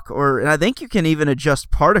lock, and I think you can even adjust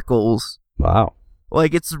particles. Wow.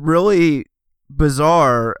 Like, it's really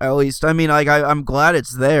bizarre, at least. I mean, like, I'm glad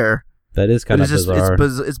it's there. That is kind of bizarre.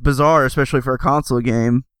 It's bizarre, especially for a console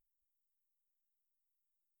game.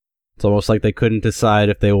 It's almost like they couldn't decide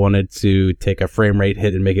if they wanted to take a frame rate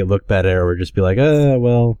hit and make it look better, or just be like,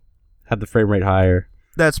 well, have the frame rate higher.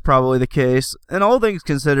 That's probably the case. And all things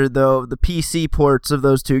considered, though, the PC ports of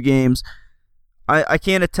those 2 games, I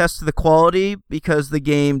can't attest to the quality because the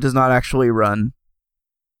game does not actually run.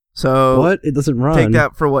 So what? It doesn't run? Take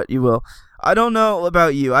that for what you will. I don't know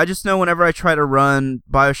about you. I just know whenever I try to run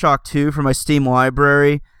BioShock 2 from my Steam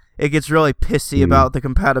library, it gets really pissy about the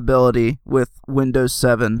compatibility with Windows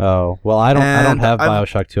 7. Oh, well, I don't have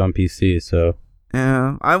BioShock 2 on PC, so.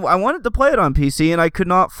 Yeah, I wanted to play it on PC, and I could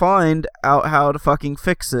not find out how to fucking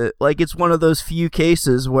fix it. Like, it's one of those few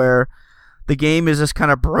cases where the game is just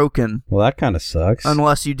kind of broken. Well, that kind of sucks.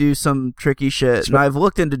 Unless you do some tricky shit. And I've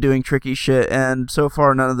looked into doing tricky shit, and so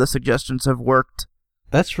far none of the suggestions have worked.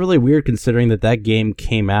 That's really weird, considering that game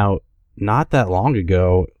came out not that long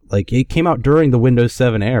ago. Like, it came out during the Windows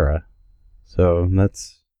 7 era. So,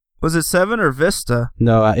 that's... Was it 7 or Vista?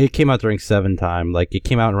 No, it came out during 7 time. Like, it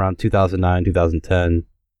came out around 2009, 2010.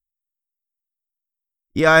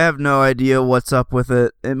 Yeah, I have no idea what's up with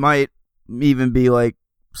it. It might even be, like,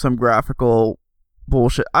 some graphical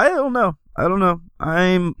bullshit. I don't know.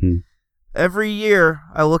 Every year,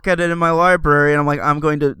 I look at it in my library, and I'm like,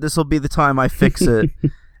 this will be the time I fix it.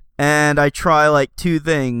 And I try, like, 2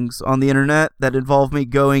 things on the internet that involve me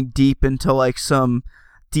going deep into, like, some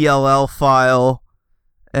DLL file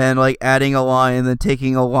and, like, adding a line and then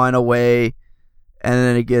taking a line away, and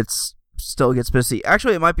then it still gets pissy.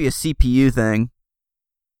 Actually, it might be a CPU thing.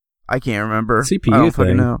 I can't remember. CPU I don't thing?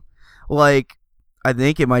 fucking know. Like, I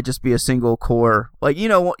think it might just be a single core. Like, you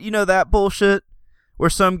know that bullshit?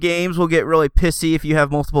 Where some games will get really pissy if you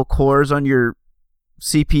have multiple cores on your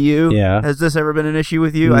CPU? Yeah. Has this ever been an issue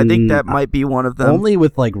with you? I think that might be one of them. Only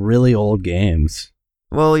with, like, really old games.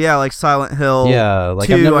 Well, yeah, like Silent Hill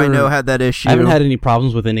 2, I know had that issue. I haven't had any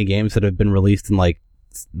problems with any games that have been released in, like,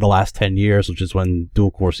 the last 10 years, which is when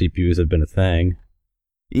dual-core CPUs have been a thing.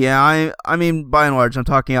 Yeah, I mean, by and large, I'm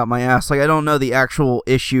talking out my ass. Like, I don't know the actual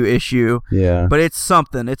issue. Yeah. But it's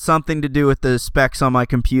something. It's something to do with the specs on my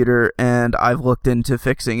computer, and I've looked into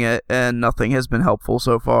fixing it, and nothing has been helpful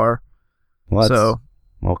so far. Well,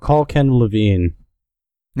 call Ken Levine.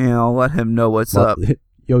 Yeah, I'll let him know what's up.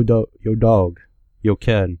 Yo, dog. Yo,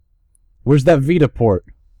 Ken. Where's that Vita port?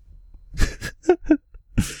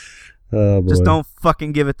 Oh, boy. Just don't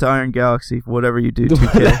fucking give it to Iron Galaxy for whatever you do.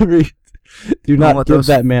 Do not give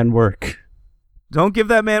that man work. Don't give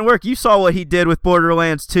that man work. You saw what he did with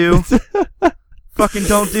Borderlands 2. Fucking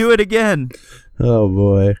don't do it again. Oh,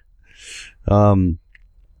 boy.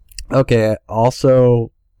 Okay,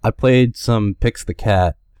 also, I played some Pix the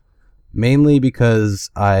Cat, mainly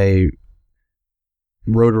because I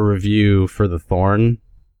wrote a review for the Thorn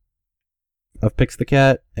of Pix the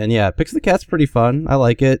Cat, and yeah, Pix the Cat's pretty fun. I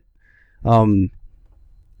like it.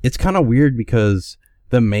 It's kind of weird because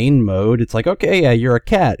the main mode, it's like, okay, yeah, you're a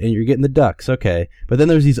cat and you're getting the ducks, okay, but then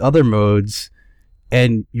there's these other modes,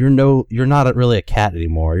 and you're not really a cat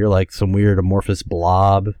anymore. You're like some weird amorphous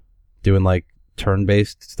blob doing like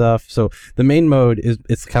turn-based stuff. So the main mode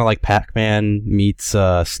it's kind of like Pac-Man meets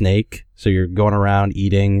Snake. So you're going around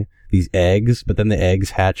eating these eggs, but then the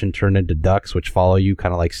eggs hatch and turn into ducks, which follow you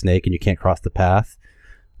kind of like Snake, and you can't cross the path.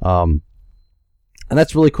 And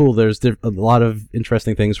that's really cool. There's a lot of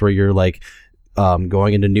interesting things where you're like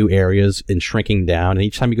going into new areas and shrinking down. And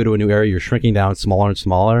each time you go to a new area, you're shrinking down smaller and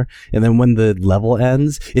smaller. And then when the level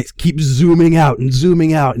ends, it keeps zooming out, and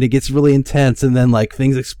it gets really intense. And then like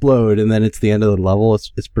things explode, and then it's the end of the level.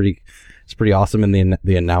 It's pretty awesome. And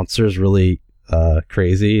the announcer's really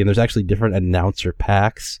crazy. And there's actually different announcer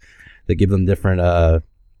packs that give them different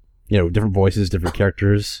different voices, different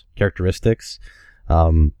characteristics.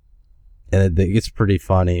 And it gets pretty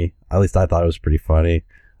funny. At least I thought it was pretty funny.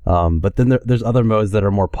 But then there's other modes that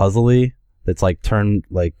are more puzzly. That's like kind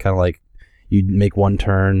of like you make one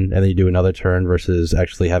turn and then you do another turn versus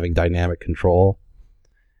actually having dynamic control.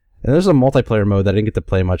 And there's a multiplayer mode that I didn't get to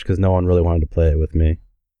play much because no one really wanted to play it with me.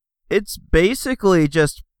 It's basically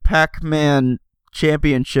just Pac-Man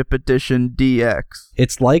Championship Edition DX.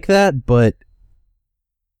 It's like that, but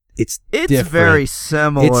it's different. Very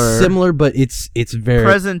similar. It's similar, but it's very...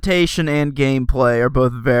 Presentation and gameplay are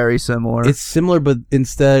both very similar. It's similar, but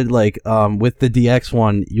instead, like, with the DX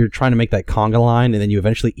one, you're trying to make that conga line, and then you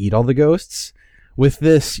eventually eat all the ghosts. With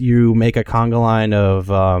this, you make a conga line of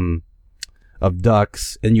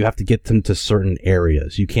ducks, and you have to get them to certain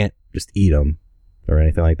areas. You can't just eat them or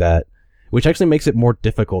anything like that, which actually makes it more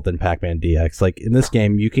difficult than Pac-Man DX. Like, in this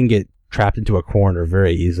game, you can get trapped into a corner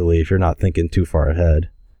very easily if you're not thinking too far ahead.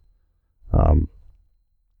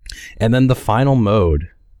 And then the final mode,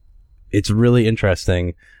 it's really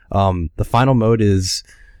interesting. The final mode is,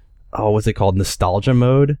 what's it called? Nostalgia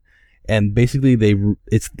mode. And basically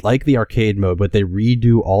it's like the arcade mode, but they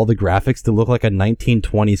redo all the graphics to look like a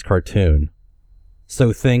 1920s cartoon.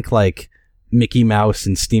 So think like Mickey Mouse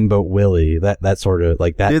and Steamboat Willie, that sort of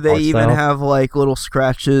like that. Do they even style. have like little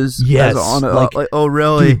scratches? Yes. Like, oh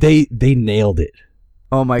really? Dude, they nailed it.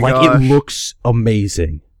 Oh my god. Like it looks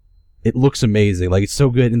amazing. It looks amazing. Like it's so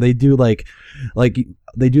good. And they do like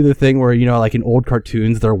they do the thing where, like in old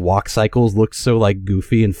cartoons, their walk cycles look so like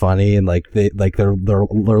goofy and funny, and like their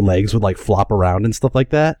legs would like flop around and stuff like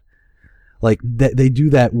that. Like they do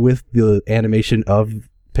that with the animation of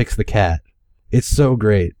Pix the Cat. It's so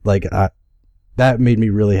great. Like that made me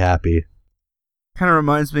really happy. Kind of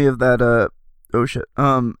reminds me of that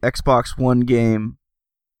Xbox One game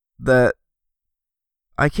that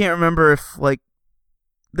I can't remember if like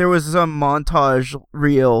there was some montage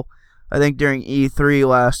reel, I think during E3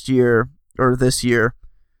 last year or this year,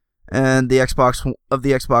 and the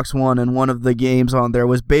Xbox One, and one of the games on there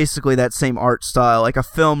was basically that same art style, like a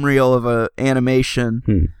film reel of a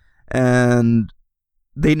animation, and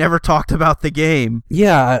they never talked about the game.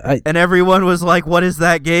 Yeah, and everyone was like, "What is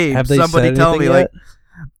that game?" Have they Somebody tell me, yet?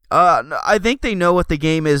 I think they know what the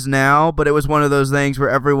game is now, but it was one of those things where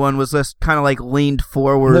everyone was just kind of like leaned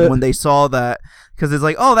forward when they saw that, because it's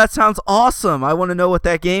like, oh, that sounds awesome. I want to know what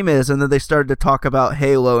that game is. And then they started to talk about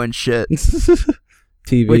Halo and shit.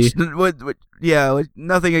 TV. Which,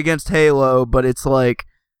 nothing against Halo, but it's like,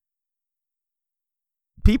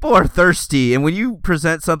 people are thirsty, and when you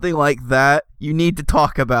present something like that, you need to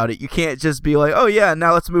talk about it. You can't just be like, oh yeah,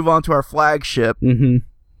 now let's move on to our flagship. Mm-hmm.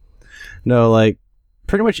 No, like,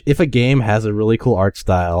 pretty much if a game has a really cool art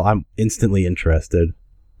style, I'm instantly interested.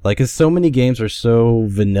 Like, 'cause so many games are so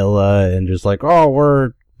vanilla and just like, oh,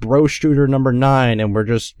 we're bro shooter number 9 and we're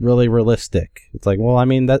just really realistic. It's like, well, I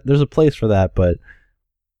mean, there's a place for that, but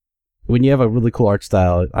when you have a really cool art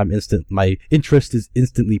style, my interest is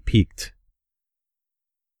instantly piqued.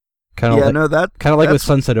 Kind of like with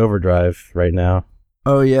Sunset Overdrive right now.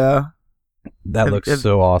 Oh yeah, that looks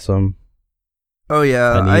so awesome. Oh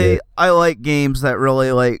yeah, I like games that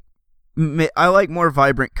really like. I like more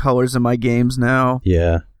vibrant colors in my games now.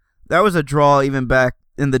 Yeah, that was a draw even back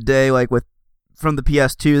in the day, like from the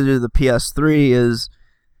PS2 to the PS3. Is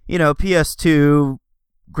PS2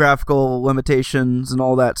 graphical limitations and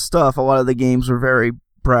all that stuff. A lot of the games were very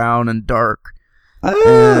brown and dark.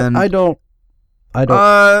 I don't.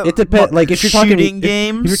 It depends. Like if you're talking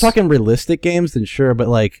games, if you're talking realistic games, then sure. But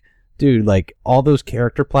like, dude, like all those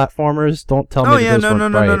character platformers, don't tell me.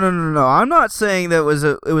 No. I'm not saying that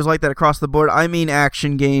it was like that across the board. I mean,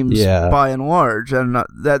 action games by and large, and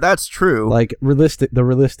that's true. Like more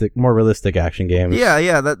realistic action games.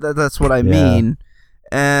 Yeah. That's what I mean.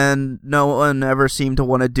 And no one ever seemed to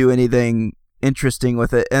want to do anything interesting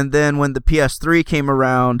with it. And then when the PS3 came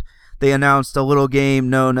around, they announced a little game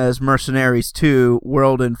known as Mercenaries 2: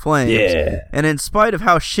 World in Flames. Yeah. And in spite of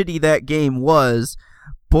how shitty that game was,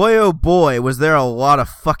 boy oh boy, was there a lot of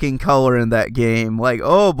fucking color in that game. Like,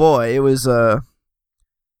 oh boy, it was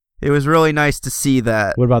It was really nice to see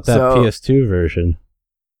that. What about that PS2 version?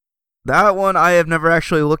 That one, I have never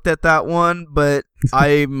actually looked at that one, but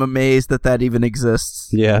I'm amazed that even exists.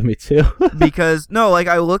 Yeah, me too. Because, no, like,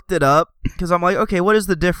 I looked it up, because I'm like, okay, what is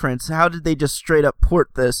the difference? How did they just straight up port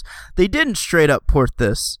this? They didn't straight up port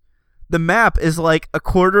this. The map is like a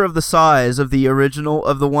quarter of the size of the original,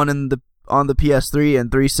 of the one on the PS3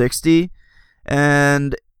 and 360,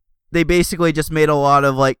 and they basically just made a lot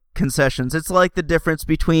of, like, concessions. It's like the difference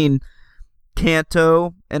between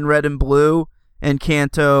Kanto and Red and Blue, and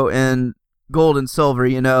Kanto and Gold and Silver,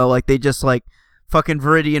 you know, like they just like fucking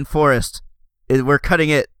Viridian Forest. We're cutting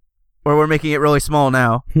it, or we're making it really small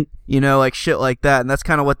now, you know, like shit like that. And that's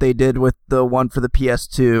kind of what they did with the one for the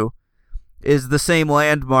PS2, is the same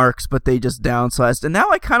landmarks, but they just downsized. And now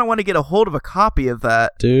I kind of want to get a hold of a copy of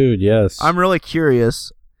that. Dude, yes. I'm really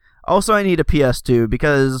curious. Also, I need a PS2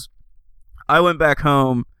 because I went back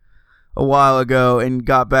home a while ago and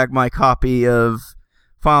got back my copy of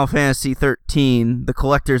Final Fantasy XIII, the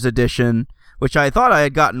collector's edition, which I thought I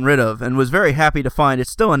had gotten rid of and was very happy to find.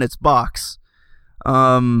 It's still in its box.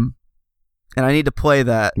 And I need to play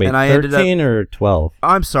that. Wait, and I 13 or 12?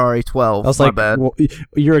 I'm sorry, 12. I was my like, bad. Well,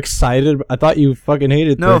 you're excited? I thought you fucking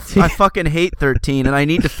hated 13. No, I fucking hate 13, and I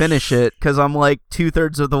need to finish it because I'm like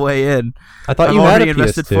 2/3 of the way in. I thought I've you had already a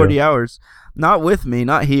invested PS2. 40 hours. Not with me,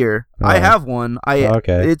 not here. Oh. I have one.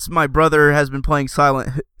 Okay. It's my brother has been playing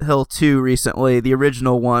Silent Hill 2 recently, the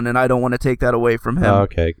original one, and I don't want to take that away from him. Oh,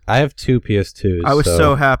 okay. I have 2 PS2s. I was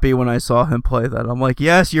so happy when I saw him play that. I'm like,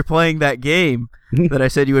 yes, you're playing that game that I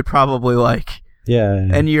said you would probably like. Yeah.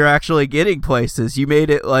 And you're actually getting places. You made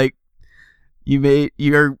it like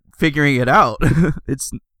you're figuring it out.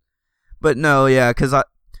 But no, yeah, cuz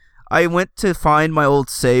I went to find my old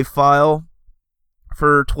save file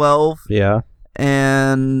for 12. Yeah.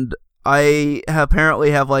 And I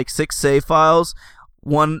apparently have like 6 save files,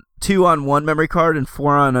 2 on one memory card and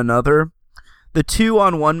 4 on another. The 2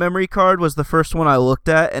 on one memory card was the first one I looked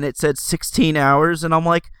at, and it said 16 hours, and I'm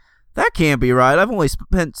like, that can't be right. I've only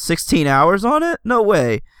spent 16 hours on it? No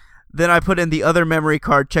way. Then I put in the other memory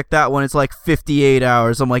card, check that one, it's like 58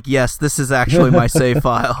 hours. I'm like, yes, this is actually my save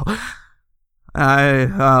file.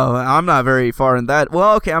 I'm not very far in that.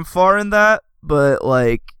 Well, okay, I'm far in that, but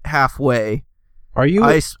like halfway. Are you?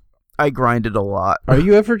 I grinded a lot. Are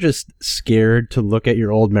you ever just scared to look at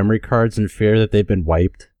your old memory cards and fear that they've been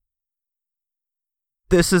wiped?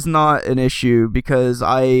 This is not an issue because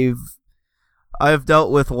I've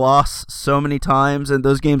dealt with loss so many times, and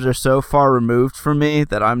those games are so far removed from me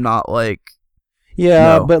that I'm not like.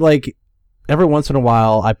 Yeah, no. But like every once in a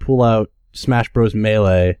while, I pull out Smash Bros.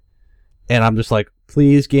 Melee, and I'm just like,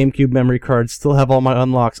 please, GameCube memory cards still have all my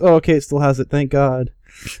unlocks. Oh, okay, it still has it. Thank God.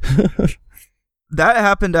 That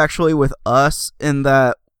happened actually with us in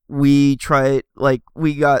that we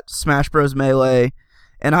got Smash Bros. Melee,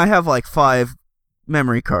 and I have like 5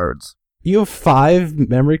 memory cards. You have 5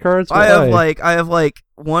 memory cards? Why? I have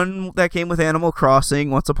one that came with Animal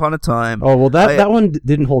Crossing Once Upon a Time. Oh well, that one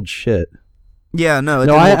didn't hold shit. Yeah, no,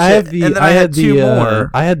 I had 2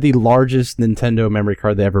 more. I had the largest Nintendo memory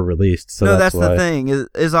card they ever released. So no, that's why. The thing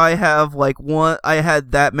is I have like one. I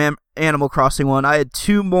had that Animal Crossing one. I had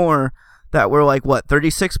 2 more that were like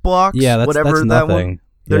 36 blocks. Yeah, that's that nothing.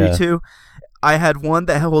 One, 32. Yeah. I had one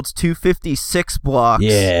that holds 256 blocks.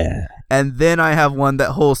 Yeah. And then I have one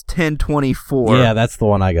that holds 1024. Yeah, that's the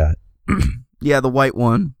one I got. Yeah, the white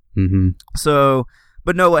one. Mm-hmm. So,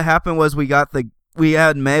 but no, what happened was we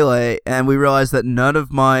had Melee, and we realized that none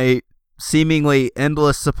of my seemingly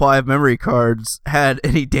endless supply of memory cards had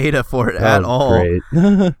any data for it at all.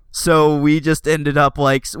 Great. So we just ended up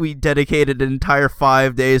we dedicated an entire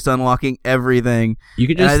 5 days to unlocking everything. You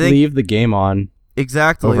could just leave the game on.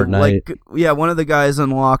 Exactly. Overnight. One of the guys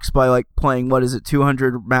unlocks by playing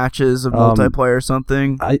 200 matches of multiplayer or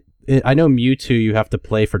something. I know Mewtwo you have to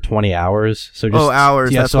play for 20 hours. So just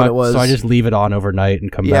hours. Yeah, that's what it was. So I just leave it on overnight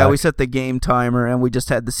and come back. Yeah, we set the game timer and we just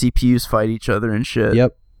had the CPUs fight each other and shit.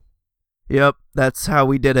 Yep. That's how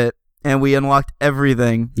we did it, and we unlocked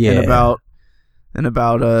everything in about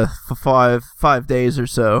 5 days or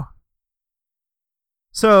so.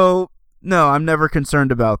 So no, I'm never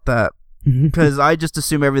concerned about that. Because I just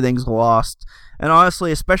assume everything's lost. And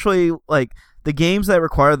honestly, especially the games that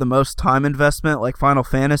require the most time investment, like Final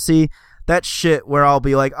Fantasy, that shit where I'll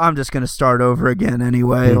be like, I'm just going to start over again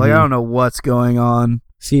anyway. Mm-hmm. I don't know what's going on.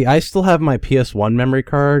 See, I still have my PS1 memory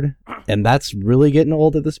card, and that's really getting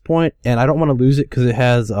old at this point, and I don't want to lose it because it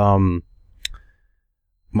has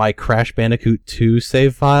my Crash Bandicoot 2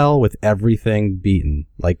 save file with everything beaten.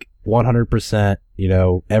 100%,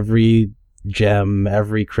 every gem,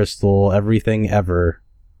 every crystal, everything ever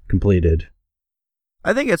completed.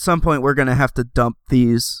 I think at some point we're gonna have to dump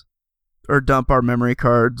these, or dump our memory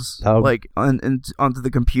cards, onto the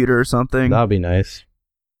computer or something. That'd be nice.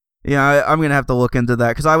 Yeah, I'm gonna have to look into that,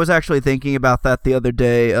 because I was actually thinking about that the other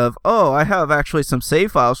day. I have actually some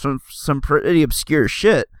save files from some pretty obscure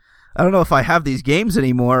shit. I don't know if I have these games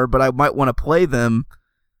anymore, but I might want to play them.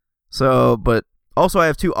 So, but also I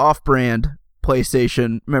have 2 off-brand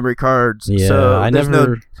PlayStation memory cards. Yeah, so I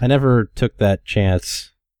never took that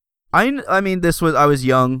chance. I mean, I was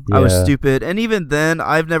young, I was stupid, and even then,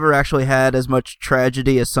 I've never actually had as much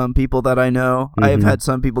tragedy as some people that I know. I have had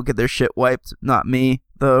some people get their shit wiped, not me,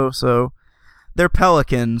 though, so they're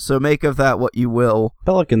Pelican, so make of that what you will.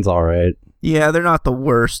 Pelican's alright. Yeah, they're not the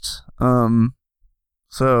worst.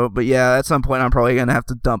 But yeah, at some point I'm probably gonna have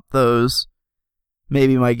to dump those.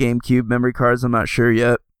 Maybe my GameCube memory cards, I'm not sure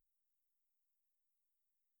yet.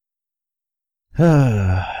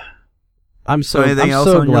 I'm so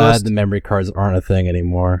glad the memory cards aren't a thing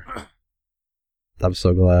anymore. I'm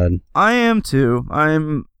so glad. I am too.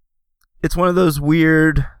 It's one of those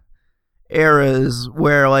weird eras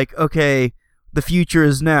where, like, okay, the future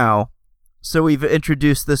is now, so we've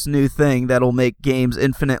introduced this new thing that'll make games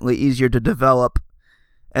infinitely easier to develop,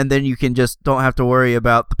 and then you can just don't have to worry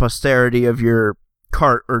about the posterity of your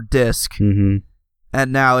cart or disc. Mm-hmm.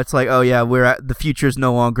 And now it's like, oh yeah, the future's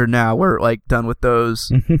no longer now. We're like done with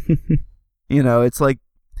those. You know, it's like,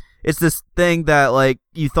 it's this thing that, like,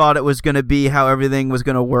 you thought it was going to be how everything was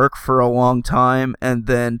going to work for a long time, and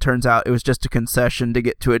then turns out it was just a concession to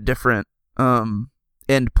get to a different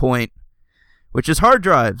end point, which is hard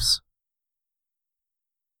drives.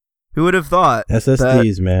 Who would have thought?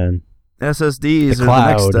 SSDs, man. SSDs are the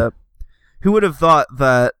next step. Who would have thought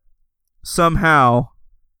that somehow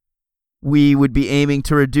we would be aiming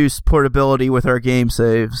to reduce portability with our game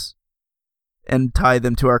saves and tie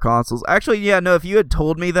them to our consoles? Actually, yeah, no, if you had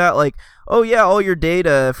told me that, like, oh yeah, all your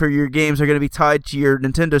data for your games are going to be tied to your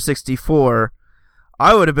Nintendo 64,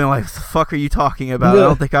 I would have been like, what the fuck are you talking about? I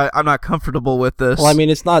don't think I'm not comfortable with this. Well, I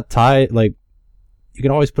mean, it's not tied, like, you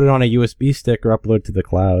can always put it on a USB stick or upload to the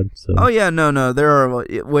cloud. So. Oh yeah, no, there are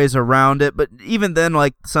ways around it, but even then,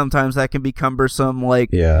 like, sometimes that can be cumbersome, like,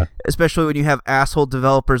 yeah, especially when you have asshole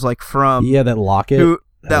developers like From. Yeah, that lock it.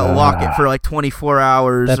 Lock it for like 24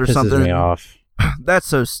 hours or something. That pisses me off. That's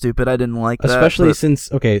so stupid. I didn't like that. Especially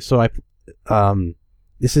since, okay, so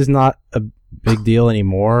this is not a big deal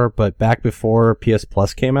anymore, but back before PS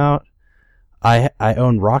Plus came out, I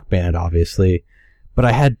owned Rock Band, obviously, but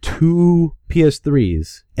I had 2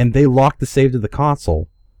 PS3s, and they locked the save to the console.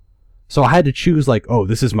 So I had to choose, like, oh,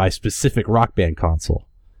 this is my specific Rock Band console,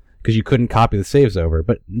 because you couldn't copy the saves over.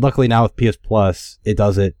 But luckily now with PS Plus, it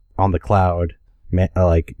does it on the cloud,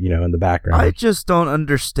 like, you know, in the background. I just don't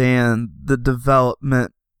understand the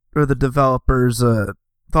development or the developers'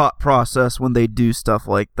 thought process when they do stuff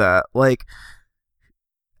like that. Like,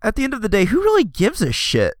 at the end of the day, who really gives a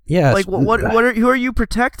shit? Yeah. Like, who are you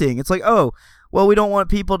protecting? It's like, oh, well, we don't want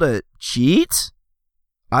people to cheat?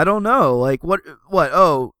 I don't know. Like, what?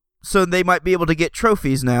 Oh, so they might be able to get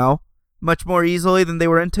trophies now much more easily than they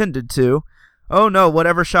were intended to. Oh, no,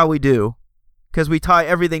 whatever shall we do? Because we tie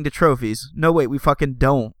everything to trophies. No, wait, we fucking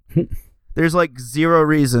don't. There's, like, zero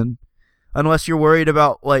reason. Unless you're worried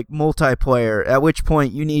about, like, multiplayer, at which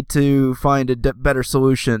point you need to find a better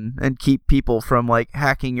solution and keep people from, like,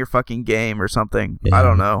 hacking your fucking game or something. Yeah. I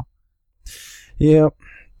don't know. Yeah.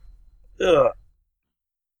 Ugh.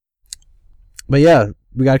 But yeah,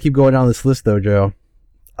 we gotta keep going down this list, though, Joe.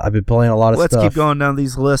 I've been playing a lot of stuff. Let's keep going down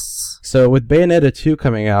these lists. So with Bayonetta 2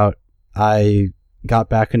 coming out, I got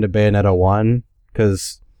back into Bayonetta 1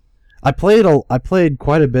 because I played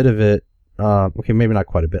quite a bit of it. Okay, maybe not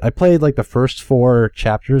quite a bit. I played like the first 4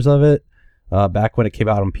 chapters of it back when it came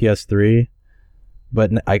out on PS3,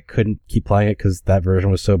 but I couldn't keep playing it because that version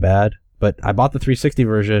was so bad. But I bought the 360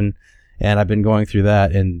 version, and I've been going through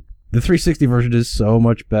that, and the 360 version is so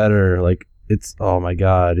much better. Like, it's, oh my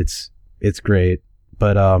god, it's great.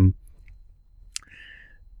 But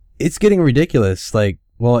it's getting ridiculous. Like,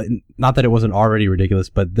 well, not that it wasn't already ridiculous,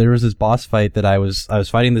 but there was this boss fight that I was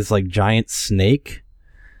fighting this like giant snake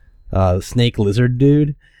lizard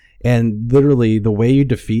dude, and literally the way you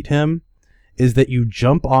defeat him is that you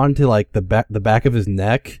jump onto like the back of his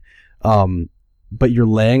neck, but you're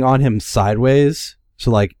laying on him sideways,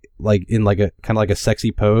 so like in like a kind of like a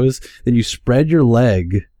sexy pose. Then you spread your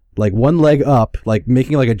leg, like one leg up, like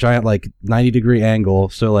making like a giant like 90-degree angle,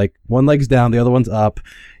 so like one leg's down, the other one's up.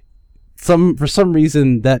 For some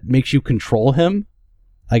reason that makes you control him.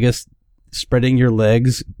 I guess spreading your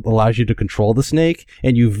legs allows you to control the snake,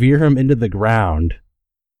 and you veer him into the ground.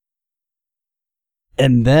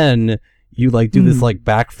 And then you like do this like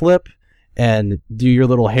backflip, and do your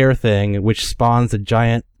little hair thing, which spawns a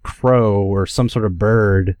giant crow or some sort of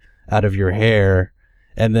bird out of your hair,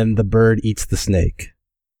 and then the bird eats the snake.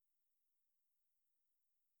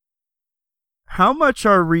 How much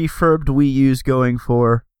are refurbed Wii U's going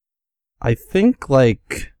for? I think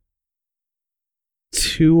like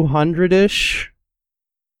 200-ish.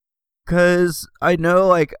 Because I know,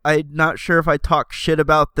 like, I'm not sure if I talked shit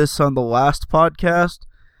about this on the last podcast,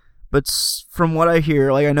 but from what I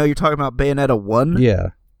hear, like, I know you're talking about Bayonetta 1. Yeah.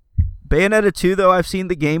 Bayonetta 2, though, I've seen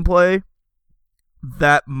the gameplay.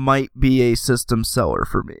 That might be a system seller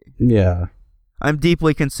for me. Yeah. I'm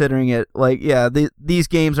deeply considering it. Like, yeah, these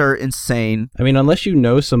games are insane. I mean, unless you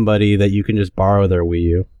know somebody that you can just borrow their Wii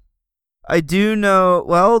U. I do know,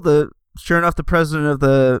 well, sure enough, the president of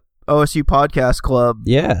the OSU Podcast Club.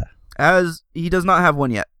 Yeah. He does not have one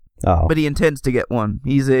yet. Oh. But he intends to get one.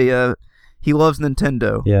 He loves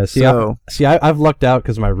Nintendo. Yeah, I've lucked out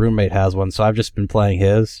because my roommate has one, so I've just been playing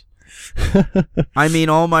his. I mean,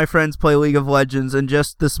 all my friends play League of Legends, and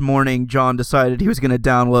just this morning, John decided he was going to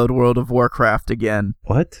download World of Warcraft again.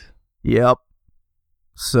 What? Yep.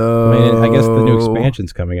 So... I mean, I guess the new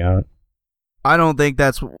expansion's coming out. I don't think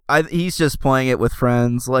he's just playing it with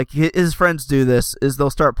friends. Like, his friends do this, is they'll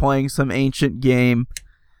start playing some ancient game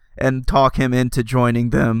and talk him into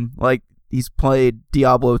joining them. Like, he's played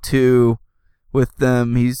Diablo 2 with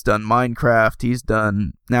them, he's done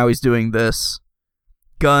Minecraft, now he's doing this.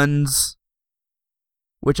 Guns,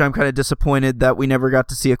 which I'm kind of disappointed that we never got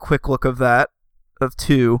to see a quick look of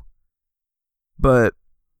 2. But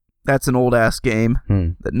that's an old-ass game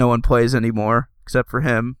that no one plays anymore, except for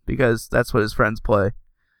him, because that's what his friends play.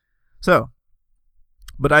 So,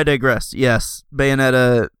 but I digress. Yes,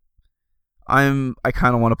 Bayonetta, I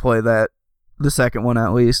kind of want to play that, the second one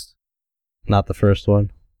at least. Not the first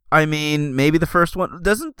one. I mean, maybe the first one.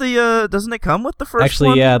 Doesn't it come with the first one?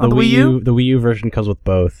 Actually, yeah, the Wii U? The Wii U version comes with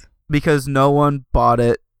both. Because no one bought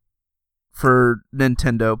it for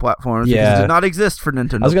Nintendo platforms. Yeah. Because it did not exist for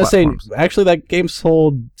Nintendo platforms. I was going to say, actually, that game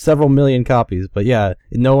sold several million copies. But yeah,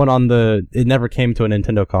 it never came to a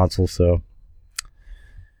Nintendo console, so.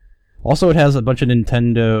 Also, it has a bunch of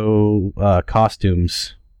Nintendo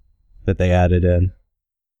costumes that they added in.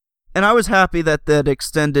 And I was happy that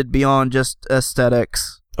extended beyond just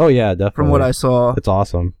aesthetics. Oh, yeah, definitely. From what I saw. It's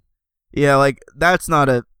awesome. Yeah, like, that's not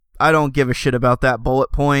I don't give a shit about that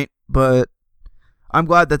bullet point, but I'm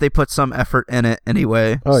glad that they put some effort in it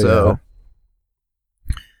anyway. Oh, so.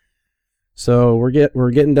 Yeah. So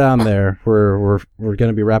we're getting down there. We're going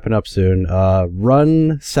to be wrapping up soon.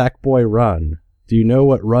 Run, Sackboy, Run. Do you know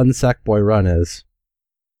what Run, Sackboy, Run is?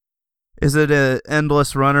 Is it an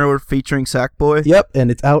endless runner featuring Sackboy? Yep, and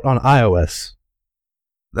it's out on iOS.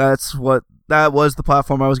 That was the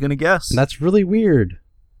platform I was going to guess. And that's really weird.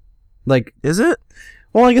 Like, is it?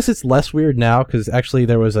 Well, I guess it's less weird now because actually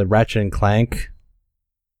there was a Ratchet and Clank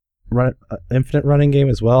infinite running game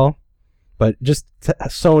as well. But just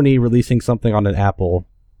Sony releasing something on an Apple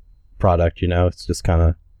product, it's just kind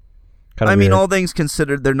of. I mean, all things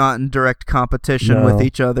considered, they're not in direct competition with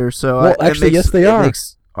each other. So well, actually, yes, they are.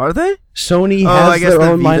 Are they? Sony has their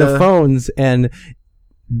own line of phones, and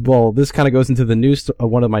well, this kind of goes into the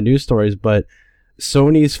one of my news stories, but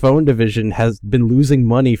Sony's phone division has been losing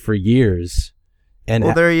money for years. And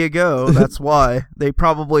well, there you go. That's why. They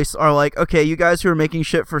probably are like, okay, you guys who are making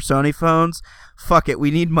shit for Sony phones, fuck it, we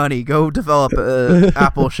need money. Go develop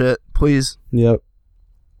Apple shit, please. Yep.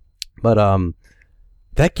 But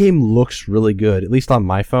that game looks really good, at least on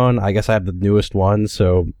my phone. I guess I have the newest one,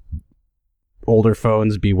 so older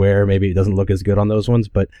phones, beware. Maybe it doesn't look as good on those ones,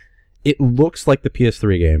 but it looks like the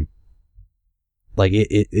PS3 game. Like,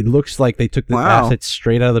 it looks like they took the assets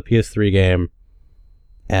straight out of the PS3 game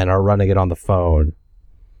and are running it on the phone.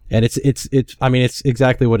 And it's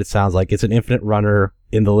exactly what it sounds like. It's an infinite runner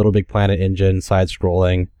in the Little Big Planet engine,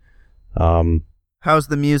 side-scrolling. How's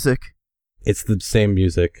the music? It's the same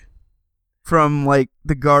music. From, like,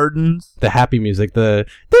 the Gardens? The happy music, the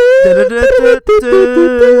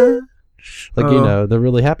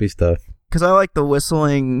really happy stuff. Because I like the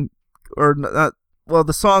whistling, or not, well,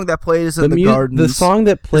 the song that plays in the Gardens. The song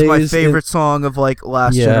that plays is my favorite song of, like,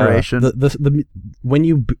 last generation. When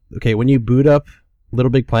you boot up Little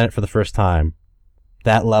Big Planet for the first time,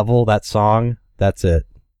 that level, that song, that's it.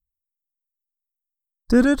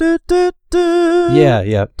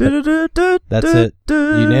 Yeah. That's it.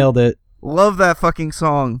 You nailed it. Love that fucking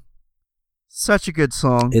song. Such a good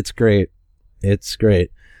song. It's great.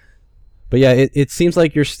 But yeah, it seems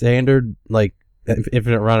like your standard, like,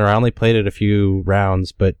 infinite runner. I only played it a few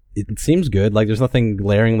rounds, but it seems good. Like, there's nothing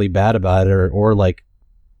glaringly bad about it, or like,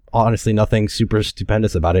 honestly, nothing super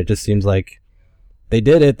stupendous about it. It just seems like they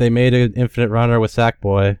did it. They made an Infinite Runner with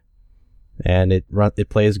Sackboy, and it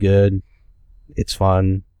plays good. It's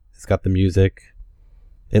fun. It's got the music.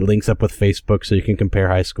 It links up with Facebook so you can compare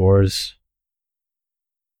high scores.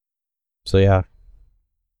 So yeah,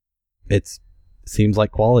 it seems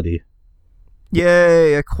like quality.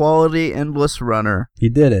 Yay, a quality endless runner. You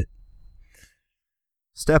did it.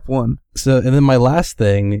 Step 1. So, and then my last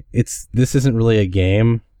thing, this isn't really a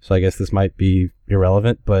game, so I guess this might be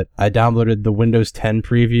irrelevant, but I downloaded the Windows 10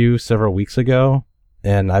 preview several weeks ago,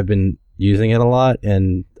 and I've been using it a lot,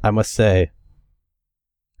 and I must say,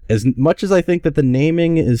 as much as I think that the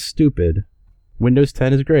naming is stupid, Windows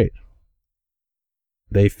 10 is great.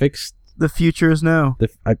 They fixed... The future is now.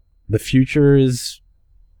 The future is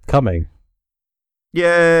coming.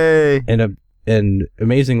 Yay! And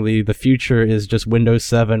amazingly, the future is just Windows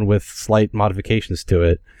 7 with slight modifications to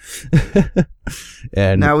it.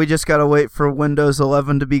 And now we just gotta wait for Windows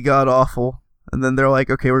 11 to be god-awful. And then they're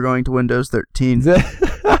like, okay, we're going to Windows 13.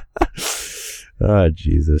 Oh,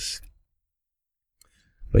 Jesus.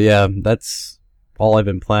 But yeah, that's all I've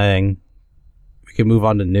been playing. We can move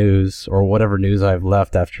on to news, or whatever news I've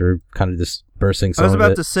left after kind of dispersing some of it. I was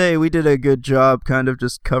about to say, we did a good job kind of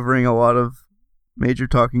just covering a lot of major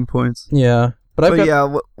talking points. Yeah.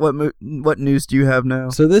 What news do you have now?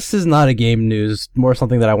 So this is not a game news, more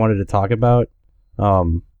something that I wanted to talk about.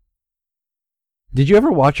 Did you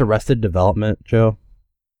ever watch Arrested Development, Joe?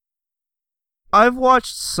 I've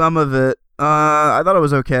watched some of it. I thought it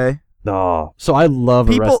was okay. Oh, so I love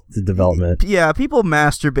Arrested Development. Yeah, people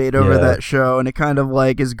masturbate over that show, and it kind of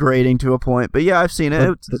like is grating to a point. But yeah, I've seen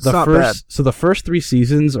it. It's not bad. So the first 3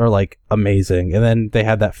 seasons are like amazing, and then they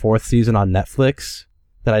had that 4th season on Netflix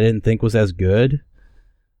that I didn't think was as good.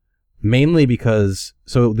 Mainly because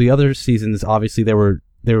the other seasons, obviously they were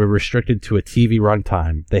restricted to a TV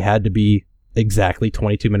runtime. They had to be exactly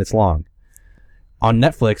 22 minutes long. On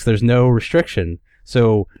Netflix, there's no restriction,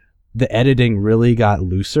 so the editing really got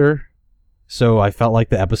looser. So I felt like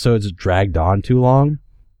the episodes dragged on too long.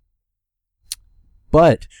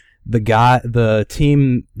 But the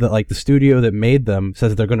team the studio that made them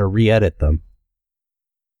says they're going to re-edit them.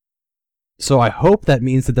 So I hope that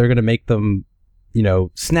means that they're going to make them,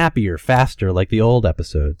 snappier, faster, like the old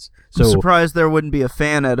episodes. So, I'm surprised there wouldn't be a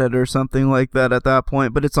fan edit or something like that at that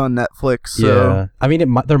point, but it's on Netflix. So. Yeah, I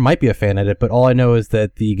mean, there might be a fan edit, but all I know is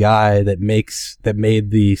that the guy that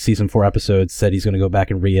made the season 4 episodes said he's going to go back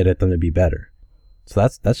and re-edit them to be better. So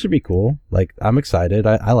that should be cool. Like, I'm excited.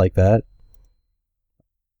 I like that.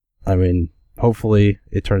 I mean, hopefully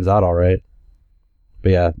it turns out all right.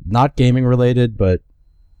 But yeah, not gaming related, but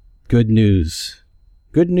good news.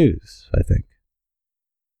 Good news, I think.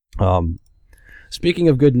 Speaking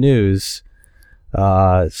of good news,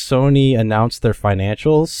 Sony announced their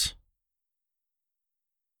financials,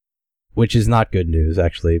 which is not good news,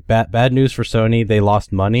 actually. Bad news for Sony. They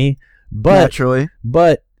lost money, naturally.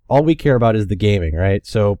 But all we care about is the gaming, right?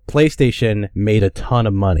 So PlayStation made a ton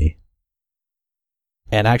of money.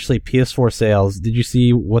 And actually, PS4 sales, did you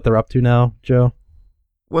see what they're up to now, Joe?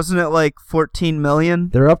 Wasn't it like 14 million?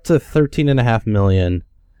 They're up to 13.5 million,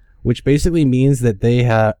 which basically means that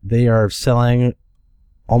they are selling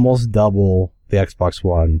almost double the Xbox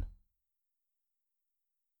One,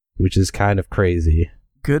 which is kind of crazy.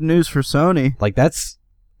 Good news for Sony.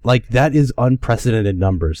 That is unprecedented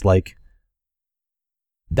numbers. I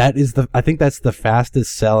think that's the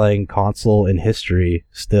fastest selling console in history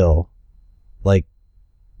still.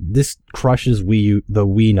 This crushes the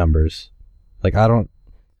Wii numbers. I don't...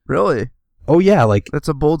 Really? Oh yeah, that's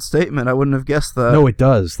a bold statement. I wouldn't have guessed that. No, it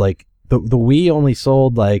does. The Wii only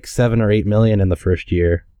sold 7 or 8 million in the first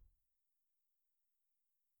year.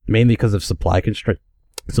 Mainly because of supply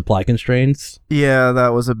constraints. Yeah, that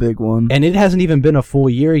was a big one. And it hasn't even been a full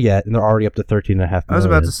year yet, and they're already up to 13.5 million. I was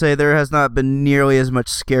about to say there has not been nearly as much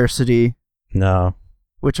scarcity. No.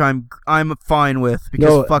 Which I'm fine with,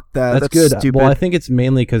 because fuck that. That's good. Stupid. Well, I think it's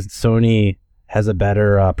mainly because Sony has a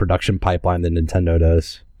better production pipeline than Nintendo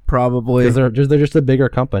does. Probably. Because they're just a bigger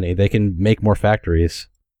company. They can make more factories.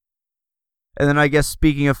 And then I guess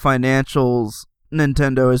speaking of financials,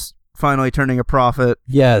 Nintendo is finally turning a profit.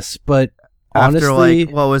 Yes, but after honestly...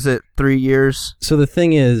 what was it, 3 years? So the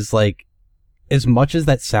thing is, as much as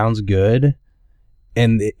that sounds good...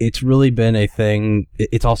 And it's really been a thing.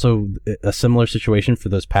 It's also a similar situation for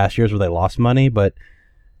those past years where they lost money, but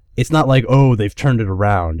it's not like, oh, they've turned it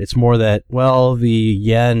around. It's more that, well, the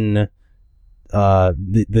yen,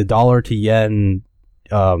 the dollar to yen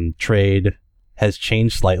trade has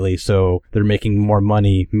changed slightly, so they're making more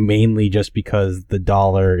money mainly just because the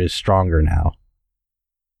dollar is stronger now.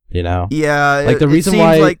 You know? Yeah, like the reason seems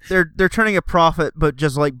why like they're turning a profit, but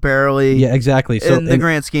just like barely. Yeah, exactly. So in the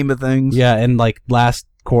grand scheme of things. Yeah, and like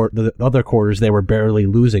the other quarters, they were barely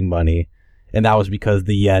losing money, and that was because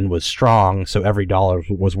the yen was strong, so every dollar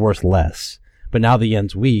was worth less. But now the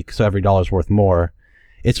yen's weak, so every dollar's worth more.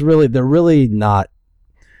 They're really not.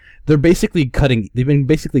 They've been basically cutting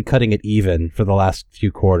it even for the last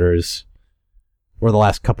few quarters. Or the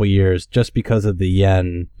last couple years, just because of the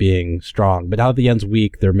yen being strong. But now the yen's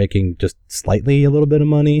weak, they're making just slightly a little bit of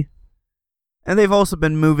money. And they've also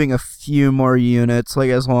been moving a few more units,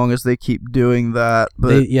 like as long as they keep doing that.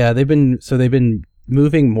 But they've been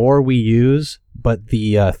moving more Wii U's, but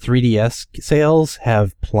the 3DS sales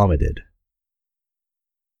have plummeted.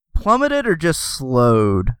 Plummeted or just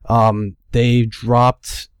slowed? They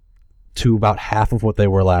dropped to about half of what they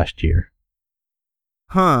were last year.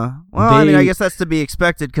 Huh. Well, I mean, I guess that's to be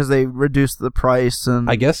expected because they reduced the price. And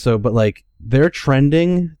I guess so, but like they're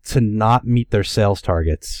trending to not meet their sales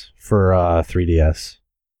targets for 3DS.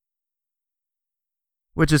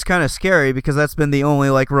 Which is kind of scary because that's been the only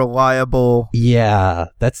like reliable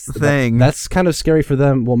that's thing. That's kind of scary for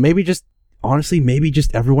them. Well, maybe just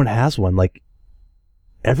everyone has one. Like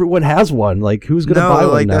everyone has one. Like who's going to buy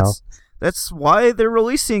one now? That's why they're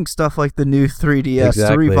releasing stuff like the new 3DS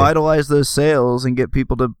to revitalize those sales and get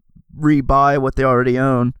people to rebuy what they already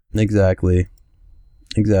own. Exactly.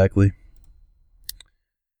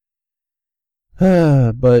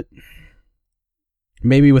 But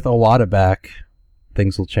maybe with Iwata back,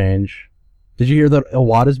 things will change. Did you hear that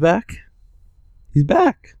Iwata's back? He's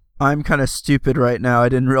back. I'm kind of stupid right now. I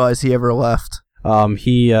didn't realize he ever left.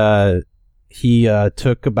 He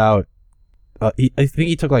took about I think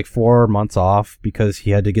he took like 4 months off because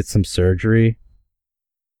he had to get some surgery.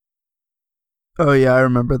 Oh yeah, I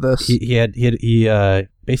remember this. He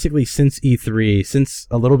basically since E3, since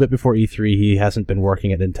a little bit before E3, he hasn't been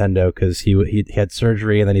working at Nintendo because he had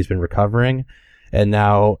surgery and then he's been recovering, and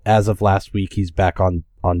now as of last week he's back on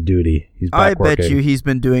duty. He's back working. I bet you he's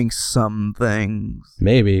been doing some things.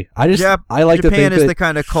 Maybe I like Japan to think is the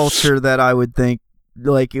kind of culture that I would think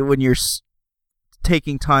like when you're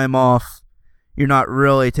taking time off. You're not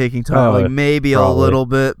really taking time, like maybe probably. A little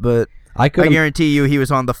bit, but I guarantee you he was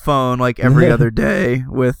on the phone like every other day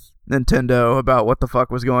with Nintendo about what the fuck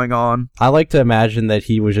was going on. I like to imagine that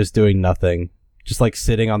he was just doing nothing, just like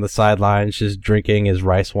sitting on the sidelines, just drinking his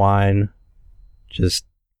rice wine.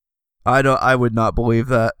 I would not believe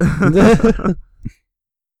that.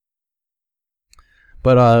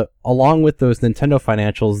 But along with those Nintendo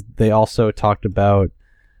financials, they also talked about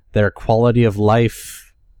their quality of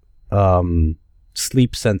life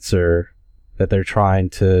sleep sensor that they're trying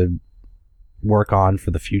to work on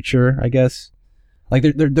for the future, I guess. Like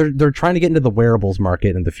they're trying to get into the wearables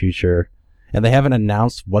market in the future, and they haven't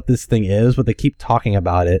announced what this thing is, but they keep talking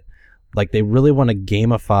about it. Like they really want to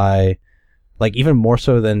gamify, like even more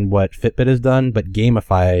so than what Fitbit has done, but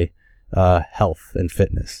gamify health and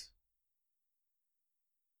fitness.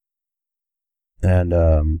 And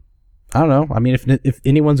I don't know. I mean, if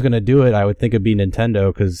anyone's going to do it, I would think it'd be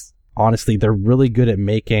Nintendo, because honestly, they're really good at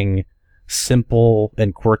making simple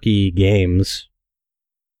and quirky games.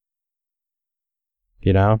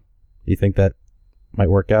 You know? You think that might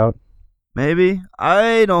work out? Maybe.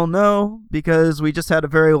 I don't know, because we just had a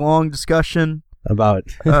very long discussion about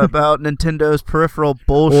Nintendo's peripheral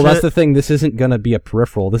bullshit. Well, that's the thing. This isn't going to be a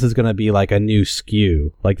peripheral. This is going to be like a new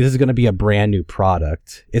SKU. Like, this is going to be a brand new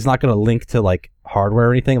product. It's not going to link to like hardware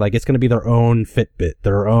or anything. Like, it's going to be their own Fitbit,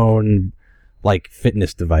 their own like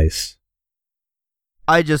fitness device.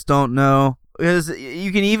 I just don't know, because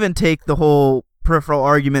you can even take the whole peripheral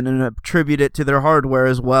argument and attribute it to their hardware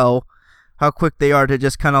as well. How quick they are to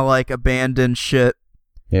just kind of like abandon shit.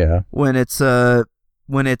 Yeah. When a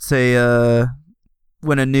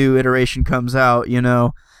new iteration comes out, you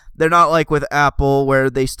know. They're not like with Apple,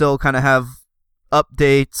 where they still kind of have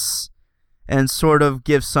updates and sort of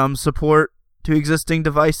give some support to existing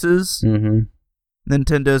devices. Mm-hmm.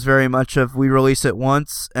 Nintendo's very much of, we release it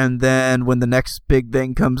once, and then when the next big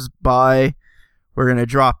thing comes by, we're going to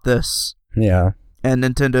drop this. Yeah. And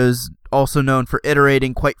Nintendo's also known for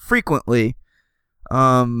iterating quite frequently,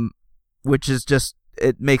 which is just,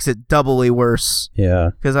 it makes it doubly worse.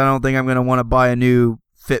 Yeah. Because I don't think I'm going to want to buy a new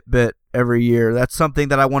Fitbit every year. That's something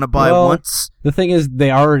that I want to buy once. The thing is,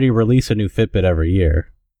 they already release a new Fitbit every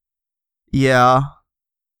year. Yeah.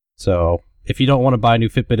 So if you don't want to buy a new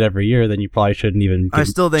Fitbit every year, then you probably shouldn't even get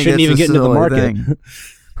into the market.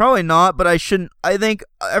 Probably not, but I shouldn't. I think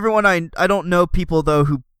everyone, I don't know people, though,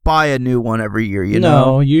 who buy a new one every year, you know?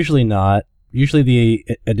 No, usually not. Usually the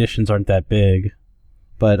editions aren't that big.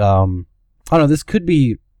 But, I don't know, this could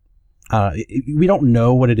be... we don't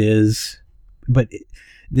know what it is, but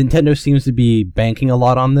Nintendo seems to be banking a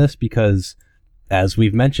lot on this because, as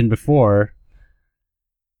we've mentioned before,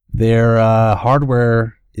 their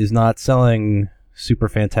hardware is not selling super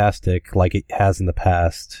fantastic like it has in the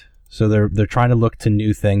past. So they're trying to look to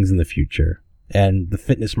new things in the future. And the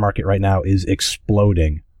fitness market right now is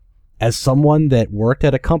exploding. As someone that worked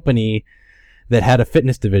at a company that had a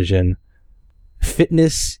fitness division,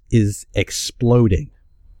 fitness is exploding.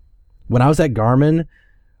 When I was at Garmin,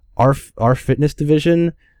 our fitness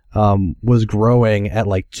division was growing at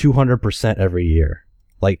like 200% every year.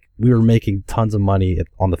 Like, we were making tons of money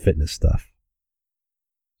on the fitness stuff.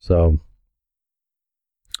 So,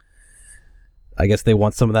 I guess they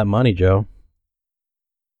want some of that money, Joe.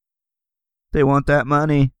 They want that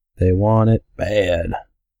money. They want it bad.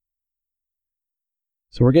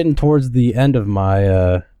 So we're getting towards the end of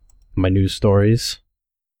my my news stories.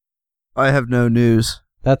 I have no news.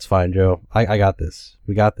 That's fine, Joe. I got this.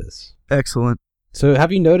 We got this. Excellent. So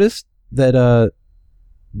have you noticed that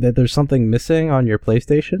that there's something missing on your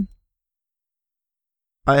PlayStation?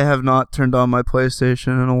 I have not turned on my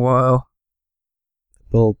PlayStation in a while.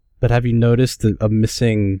 Well, but have you noticed a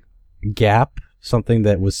missing gap? Something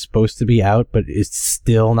that was supposed to be out, but is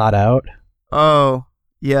still not out? Oh,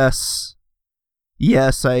 yes.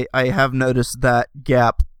 Yes, I have noticed that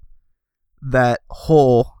gap, that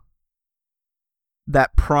hole,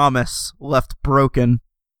 that promise left broken.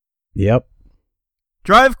 Yep.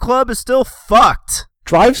 Drive Club is still fucked.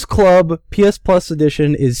 Drives Club PS Plus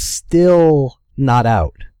Edition is still not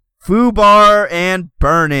out. Foobar and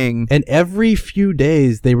burning. And every few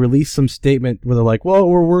days they release some statement where they're like, well,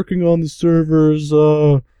 we're working on the servers,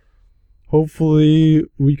 hopefully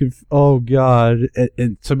we can, oh god.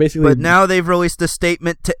 And so basically... But now they've released a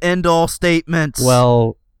statement to end all statements.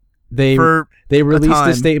 Well, they released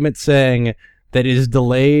a statement saying that it is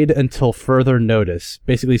delayed until further notice.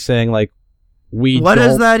 Basically saying, like, what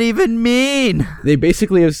does that even mean? They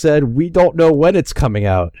basically have said, we don't know when it's coming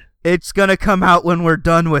out. It's gonna come out when we're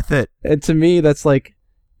done with it. And to me, that's like,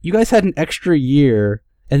 you guys had an extra year,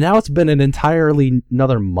 and now it's been an entirely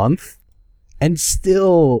another month, and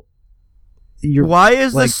still, Why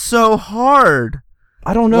is this so hard?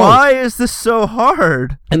 I don't know. Why is this so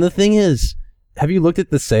hard? And the thing is, have you looked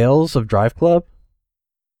at the sales of Drive Club?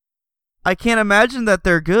 I can't imagine that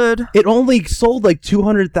they're good. It only sold like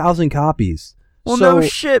 200,000 copies. Well, no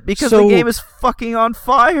shit, because the game is fucking on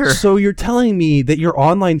fire. So you're telling me that your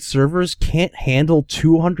online servers can't handle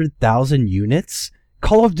 200,000 units?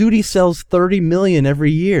 Call of Duty sells 30 million every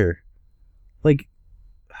year. Like,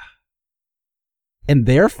 and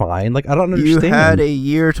they're fine. Like, I don't understand. You had a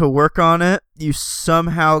year to work on it. You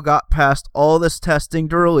somehow got past all this testing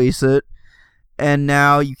to release it. And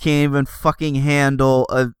now you can't even fucking handle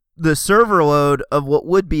the server load of what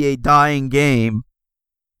would be a dying game.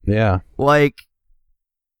 Yeah. Like,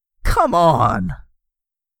 come on.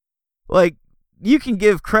 Like, you can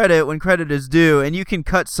give credit when credit is due, and you can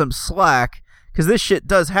cut some slack, because this shit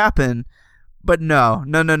does happen, but no.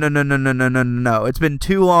 It's been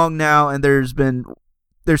too long now, and there's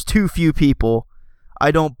too few people.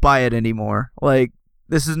 I don't buy it anymore. Like,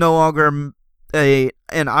 this is no longer an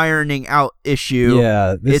ironing out issue.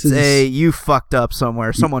 Yeah, you fucked up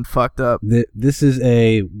somewhere. Someone fucked up. This is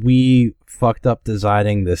we fucked up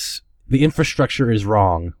designing this. The infrastructure is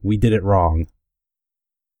wrong. We did it wrong.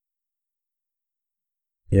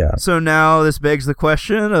 Yeah. So now this begs the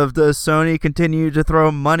question of, does Sony continue to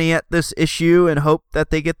throw money at this issue and hope that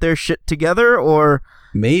they get their shit together, or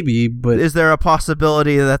maybe, but is there a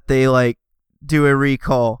possibility that they do a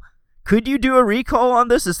recall? Could you do a recall on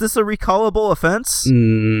this? Is this a recallable offense?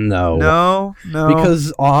 No. No?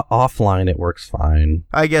 Because offline it works fine.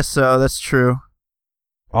 I guess so. That's true.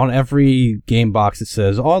 On every game box it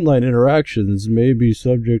says online interactions may be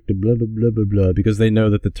subject to blah blah blah blah blah, because they know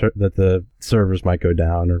that the servers might go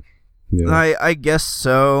down, or I guess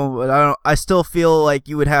so, but I still feel like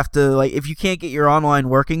you would have to, if you can't get your online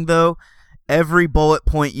working though, every bullet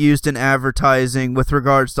point used in advertising with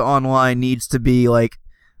regards to online needs to be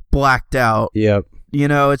blacked out. Yep.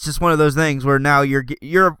 It's just one of those things where now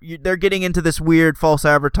they're getting into this weird false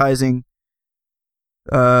advertising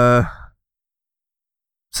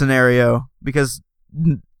scenario, because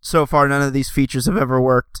so far none of these features have ever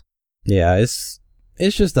worked. Yeah, it's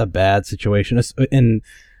just a bad situation. And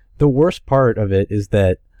the worst part of it is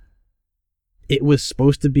that it was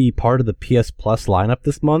supposed to be part of the PS Plus lineup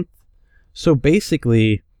this month. So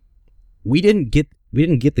basically, we didn't get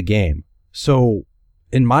the game. So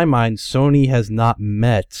in my mind, Sony has not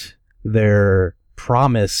met their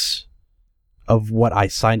promise of what I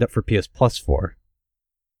signed up for PS Plus for.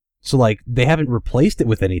 So, like, they haven't replaced it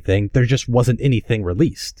with anything. There just wasn't anything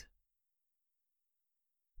released.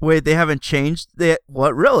 Wait, they haven't changed it?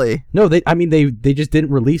 What, really? No, they just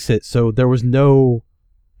didn't release it, so there wasn't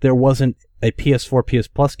a PS4 PS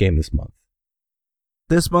Plus game this month.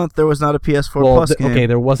 This month, there was not a PS4 Plus game. Okay,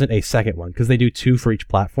 there wasn't a second one, because they do 2 for each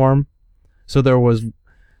platform. So there was,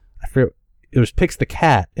 I forget, it was Pix the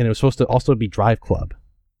Cat, and it was supposed to also be Drive Club.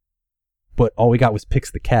 But all we got was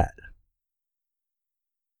Pix the Cat.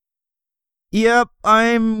 Yep,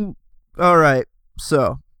 alright,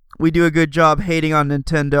 so, we do a good job hating on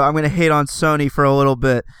Nintendo. I'm gonna hate on Sony for a little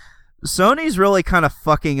bit. Sony's really kind of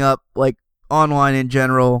fucking up, like, online in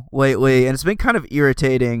general lately, and it's been kind of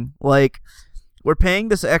irritating. Like, we're paying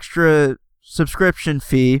this extra subscription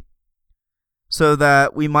fee so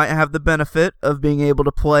that we might have the benefit of being able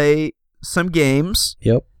to play some games.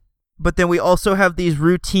 Yep. But then we also have these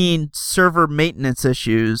routine server maintenance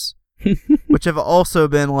issues, which have also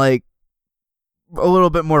been, like, a little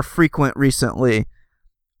bit more frequent recently.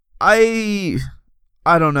 I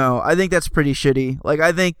don't know. I think that's pretty shitty. Like,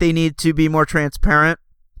 I think they need to be more transparent.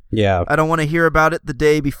 Yeah. I don't want to hear about it the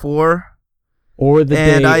day before. Or the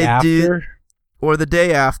day after. Or the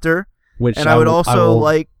day after. Which I would also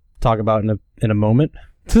like talk about in a moment.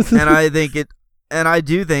 and I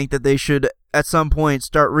do think that they should at some point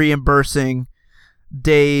start reimbursing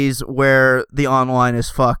days where the online is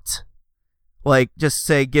fucked. Like, just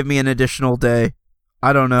say, give me an additional day.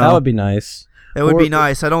 I don't know. That would be nice. It would be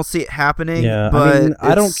nice. I don't see it happening. Yeah, but I mean,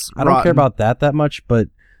 I don't care about that much. But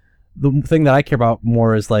the thing that I care about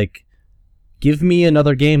more is, like, give me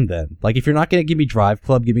another game then. Like, if you're not gonna give me Drive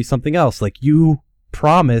Club, give me something else. Like, you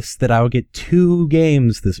promised that I would get 2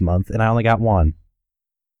 games this month, and I only got 1.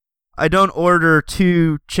 I don't order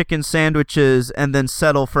 2 chicken sandwiches and then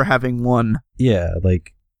settle for having 1. Yeah,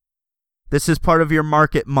 like, this is part of your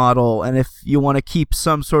market model, and if you want to keep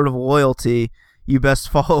some sort of loyalty, you best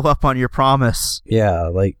follow up on your promise. Yeah,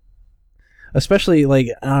 like, especially, like,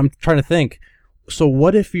 I'm trying to think, so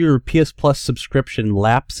what if your PS Plus subscription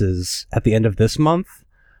lapses at the end of this month,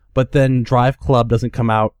 but then Drive Club doesn't come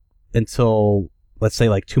out until, let's say,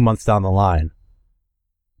 like 2 months down the line?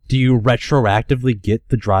 Do you retroactively get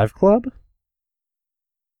the Drive Club?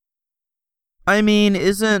 I mean,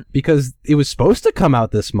 because it was supposed to come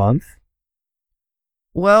out this month.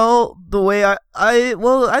 Well, the way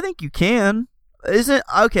I think you can.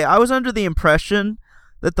 Okay, I was under the impression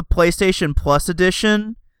that the PlayStation Plus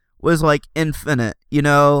edition was, like, infinite, you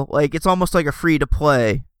know? Like, it's almost like a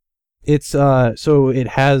free-to-play. It's, so it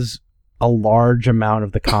has a large amount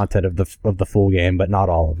of the content of the full game, but not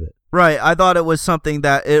all of it. Right, I thought it was something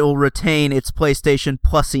that it will retain its PlayStation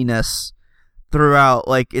Plusiness throughout,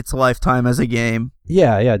 like, its lifetime as a game.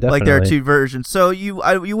 Yeah, definitely. Like, there are 2 versions. So you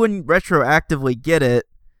wouldn't retroactively get it,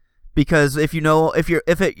 because if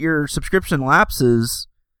your subscription lapses,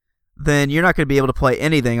 then you're not going to be able to play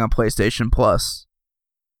anything on PlayStation Plus.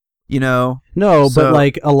 You know? No, but,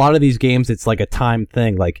 like, a lot of these games, it's like a time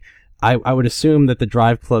thing. Like, I would assume that the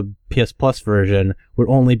Drive Club PS Plus version would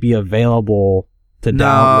only be available to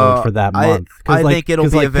download for that month. I think it'll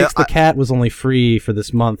be available. Pix the Cat was only free for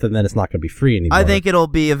this month, and then it's not going to be free anymore. I think it'll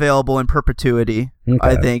be available in perpetuity. Okay.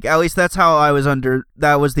 I think. At least that's how I was under.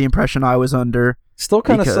 That was the impression I was under. Still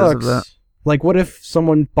kind of sucks. Like, what if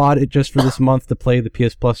someone bought it just for this month to play the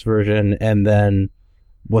PS Plus version, and then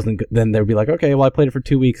then they'd be like, okay, well, I played it for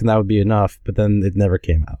 2 weeks, and that would be enough, but then it never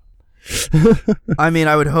came out. I mean,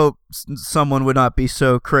 I would hope someone would not be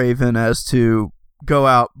so craven as to go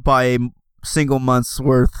out, buy a single month's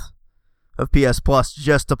worth of PS Plus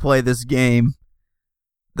just to play this game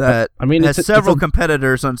that has several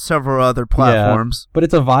competitors on several other platforms. Yeah, but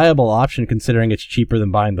it's a viable option considering it's cheaper than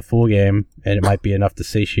buying the full game, and it might be enough to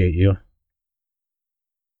satiate you.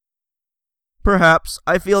 Perhaps.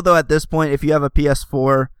 I feel, though, at this point, if you have a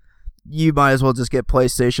PS4, you might as well just get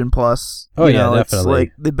PlayStation Plus. Oh, definitely. It's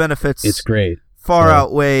like the benefits. It's great. Far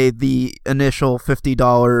outweigh the initial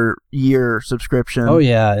 $50 year subscription. Oh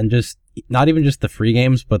yeah, and just not even just the free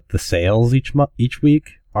games, but the sales each week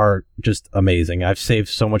are just amazing. I've saved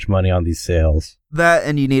so much money on these sales. That,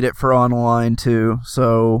 and you need it for online too.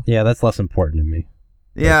 So yeah, that's less important to me.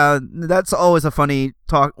 Yeah, that's always a funny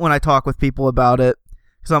talk when I talk with people about it.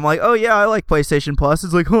 Because I'm like, oh yeah, I like PlayStation Plus.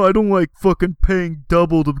 It's like, oh, I don't like fucking paying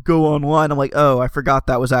double to go online. I'm like, oh, I forgot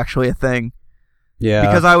that was actually a thing. Yeah.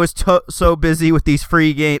 Because I was so busy with these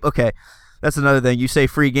free games. Okay, that's another thing. You say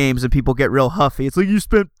free games and people get real huffy. It's like, you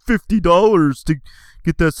spent $50 to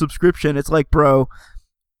get that subscription. It's like, bro,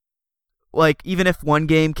 like, even if one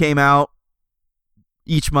game came out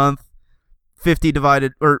each month, 50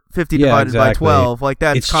 divided by 12. Like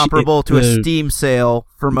that's comparable to a Steam sale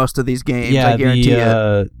for most of these games. I guarantee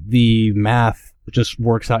it. The math just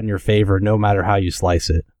works out in your favor no matter how you slice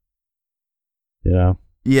it. You know?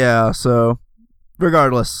 Yeah, so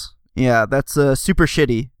regardless, that's super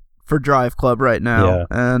shitty for Drive Club right now.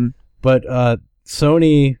 Yeah. But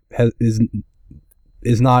Sony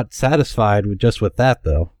is not satisfied with that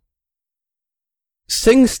though.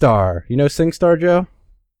 SingStar, you know SingStar, Joe?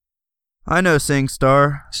 I know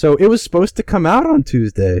SingStar. So it was supposed to come out on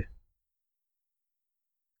Tuesday.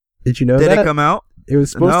 Did you know that? Did it come out? It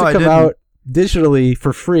was supposed to come out digitally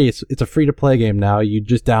for free. It's a free-to-play game now. You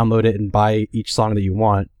just download it and buy each song that you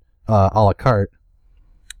want, a la carte.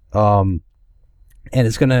 And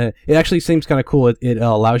it actually seems kind of cool. It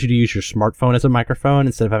allows you to use your smartphone as a microphone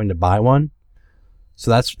instead of having to buy one.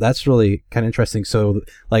 So that's really kind of interesting. So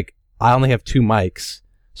like I only have 2 mics.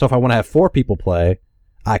 So if I want to have 4 people play,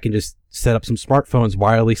 I can just set up some smartphones,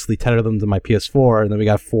 wirelessly tether them to my PS4, and then we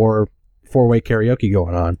got four-way karaoke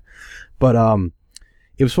going on. But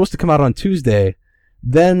it was supposed to come out on Tuesday.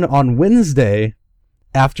 Then on Wednesday,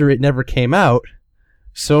 after it never came out,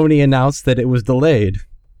 Sony announced that it was delayed.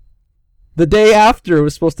 The day after it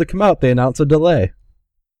was supposed to come out, they announced a delay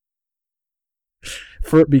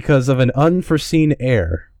because of an unforeseen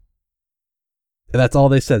error. And that's all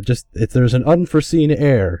they said. Just there's an unforeseen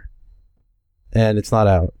error, and it's not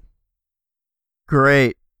out.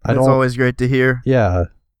 Great. That's always great to hear. Yeah.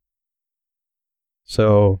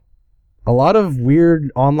 So, a lot of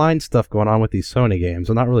weird online stuff going on with these Sony games.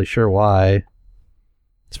 I'm not really sure why.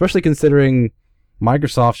 Especially considering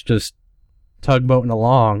Microsoft's just tugboating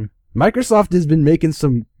along. Microsoft has been making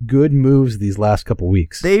some good moves these last couple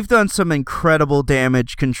weeks. They've done some incredible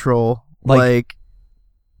damage control. Like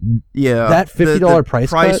that $50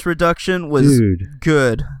 price reduction was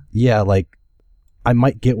good. Yeah, like I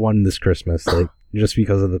might get one this Christmas, like just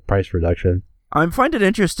because of the price reduction. I find it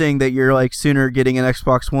interesting that you're like sooner getting an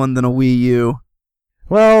Xbox One than a Wii U.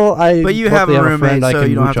 Well, but you have a roommate, so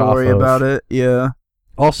you don't have to worry about it. Yeah.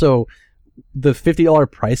 Also, the $50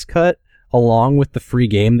 price cut, along with the free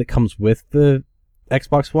game that comes with the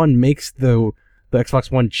Xbox One, makes the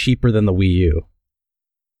Xbox One cheaper than the Wii U.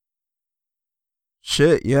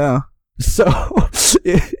 Shit, yeah. So,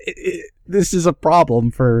 this is a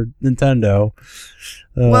problem for Nintendo.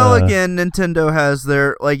 Well, again, Nintendo has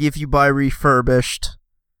their, like, if you buy refurbished,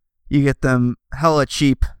 you get them hella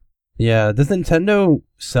cheap. Yeah, does Nintendo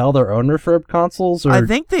sell their own refurbed consoles? Or? I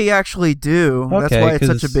think they actually do. Okay, that's why it's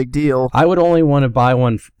such a big deal. I would only want to buy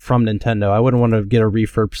one from Nintendo. I wouldn't want to get a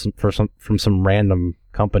refurb from some random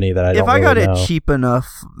company that I don't know. If I got it cheap enough,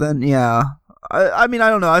 then yeah. I mean, I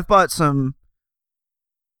don't know. I've bought some,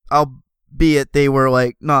 albeit they were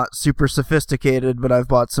like not super sophisticated, but I've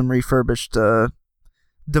bought some refurbished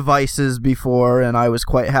devices before, and I was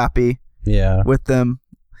quite happy with them.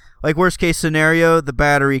 Like, worst case scenario, the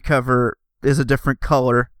battery cover is a different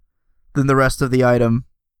color than the rest of the item.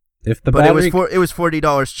 It was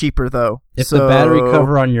 $40 cheaper though. If the battery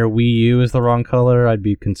cover on your Wii U is the wrong color, I'd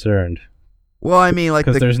be concerned. Well, I mean, like,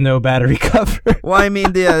 because there's no battery cover. Well, I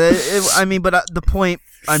mean, but the point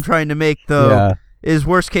I'm trying to make though is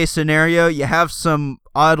worst case scenario, you have some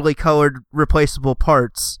oddly colored replaceable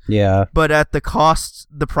parts. Yeah. But at the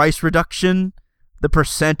price reduction, the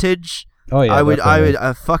percentage. Oh yeah, I would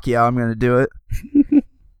fuck yeah, I'm gonna do it.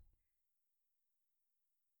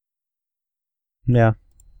 Yeah,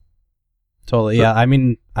 totally. Yeah, I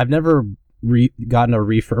mean, I've never gotten a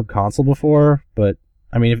refurb console before, but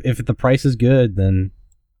I mean, if the price is good, then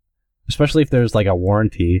especially if there's like a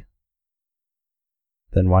warranty,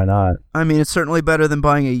 then why not? I mean, it's certainly better than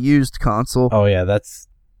buying a used console. Oh yeah, that's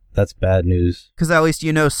bad news. Because at least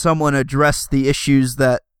someone addressed the issues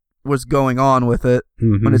that was going on with it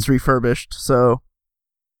when it's refurbished. So,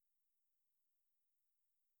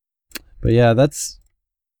 but yeah, that's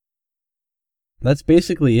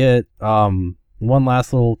basically it. One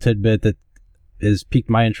last little tidbit that is piqued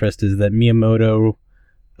my interest is that Miyamoto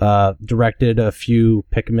directed a few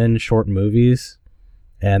Pikmin short movies,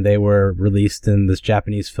 and they were released in this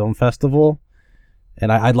Japanese film festival.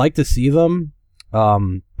 And I'd like to see them,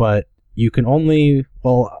 but you can only,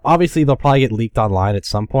 well, obviously they'll probably get leaked online at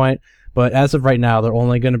some point, but as of right now, they're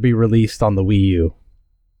only going to be released on the Wii U.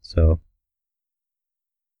 So,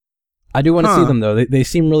 I do want to see them though. They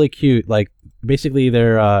seem really cute. Like, basically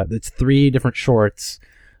it's 3 different shorts.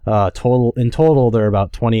 In total, they're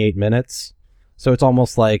about 28 minutes. So it's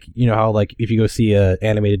almost like, you know how like if you go see a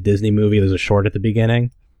animated Disney movie, there's a short at the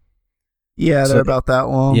beginning. Yeah, they're about that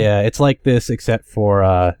long. Yeah, it's like this except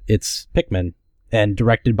for it's Pikmin and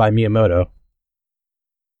directed by Miyamoto.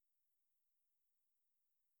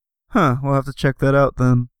 Huh, we'll have to check that out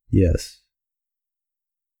then. Yes.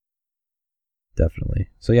 Definitely.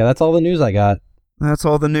 So yeah, that's all the news I got. That's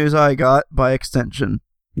all the news I got by extension.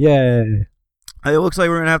 Yay. It looks like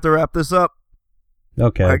we're going to have to wrap this up.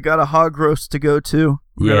 Okay. I got a hog roast to go to.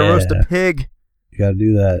 We're going to roast a pig. You got to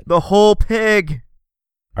do that. The whole pig.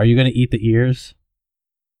 Are you going to eat the ears?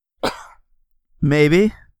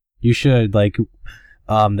 Maybe. You should. Like,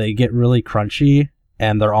 they get really crunchy,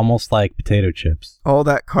 and they're almost like potato chips. All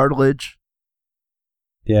that cartilage.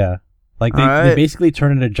 Yeah. Like, they basically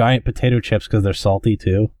turn into giant potato chips because they're salty,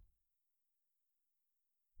 too.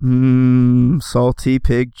 Salty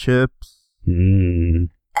pig chips.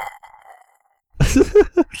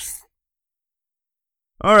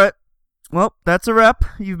 All right. Well, that's a wrap.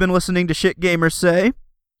 You've been listening to Shit Gamers Say.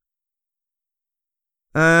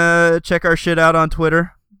 Check our shit out on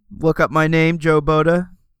Twitter. Look up my name, Joe Boda.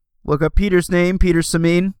 Look up Peter's name, Peter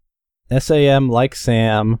Samin. SAM like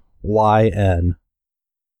Sam, YN.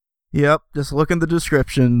 Yep, just look in the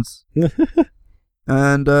descriptions.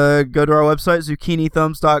 And go to our website,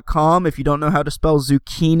 zucchinithumbs.com. If you don't know how to spell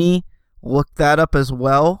zucchini, look that up as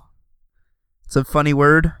well. It's a funny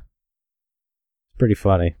word. Pretty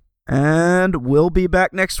funny. And we'll be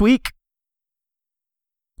back next week.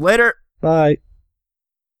 Later. Bye.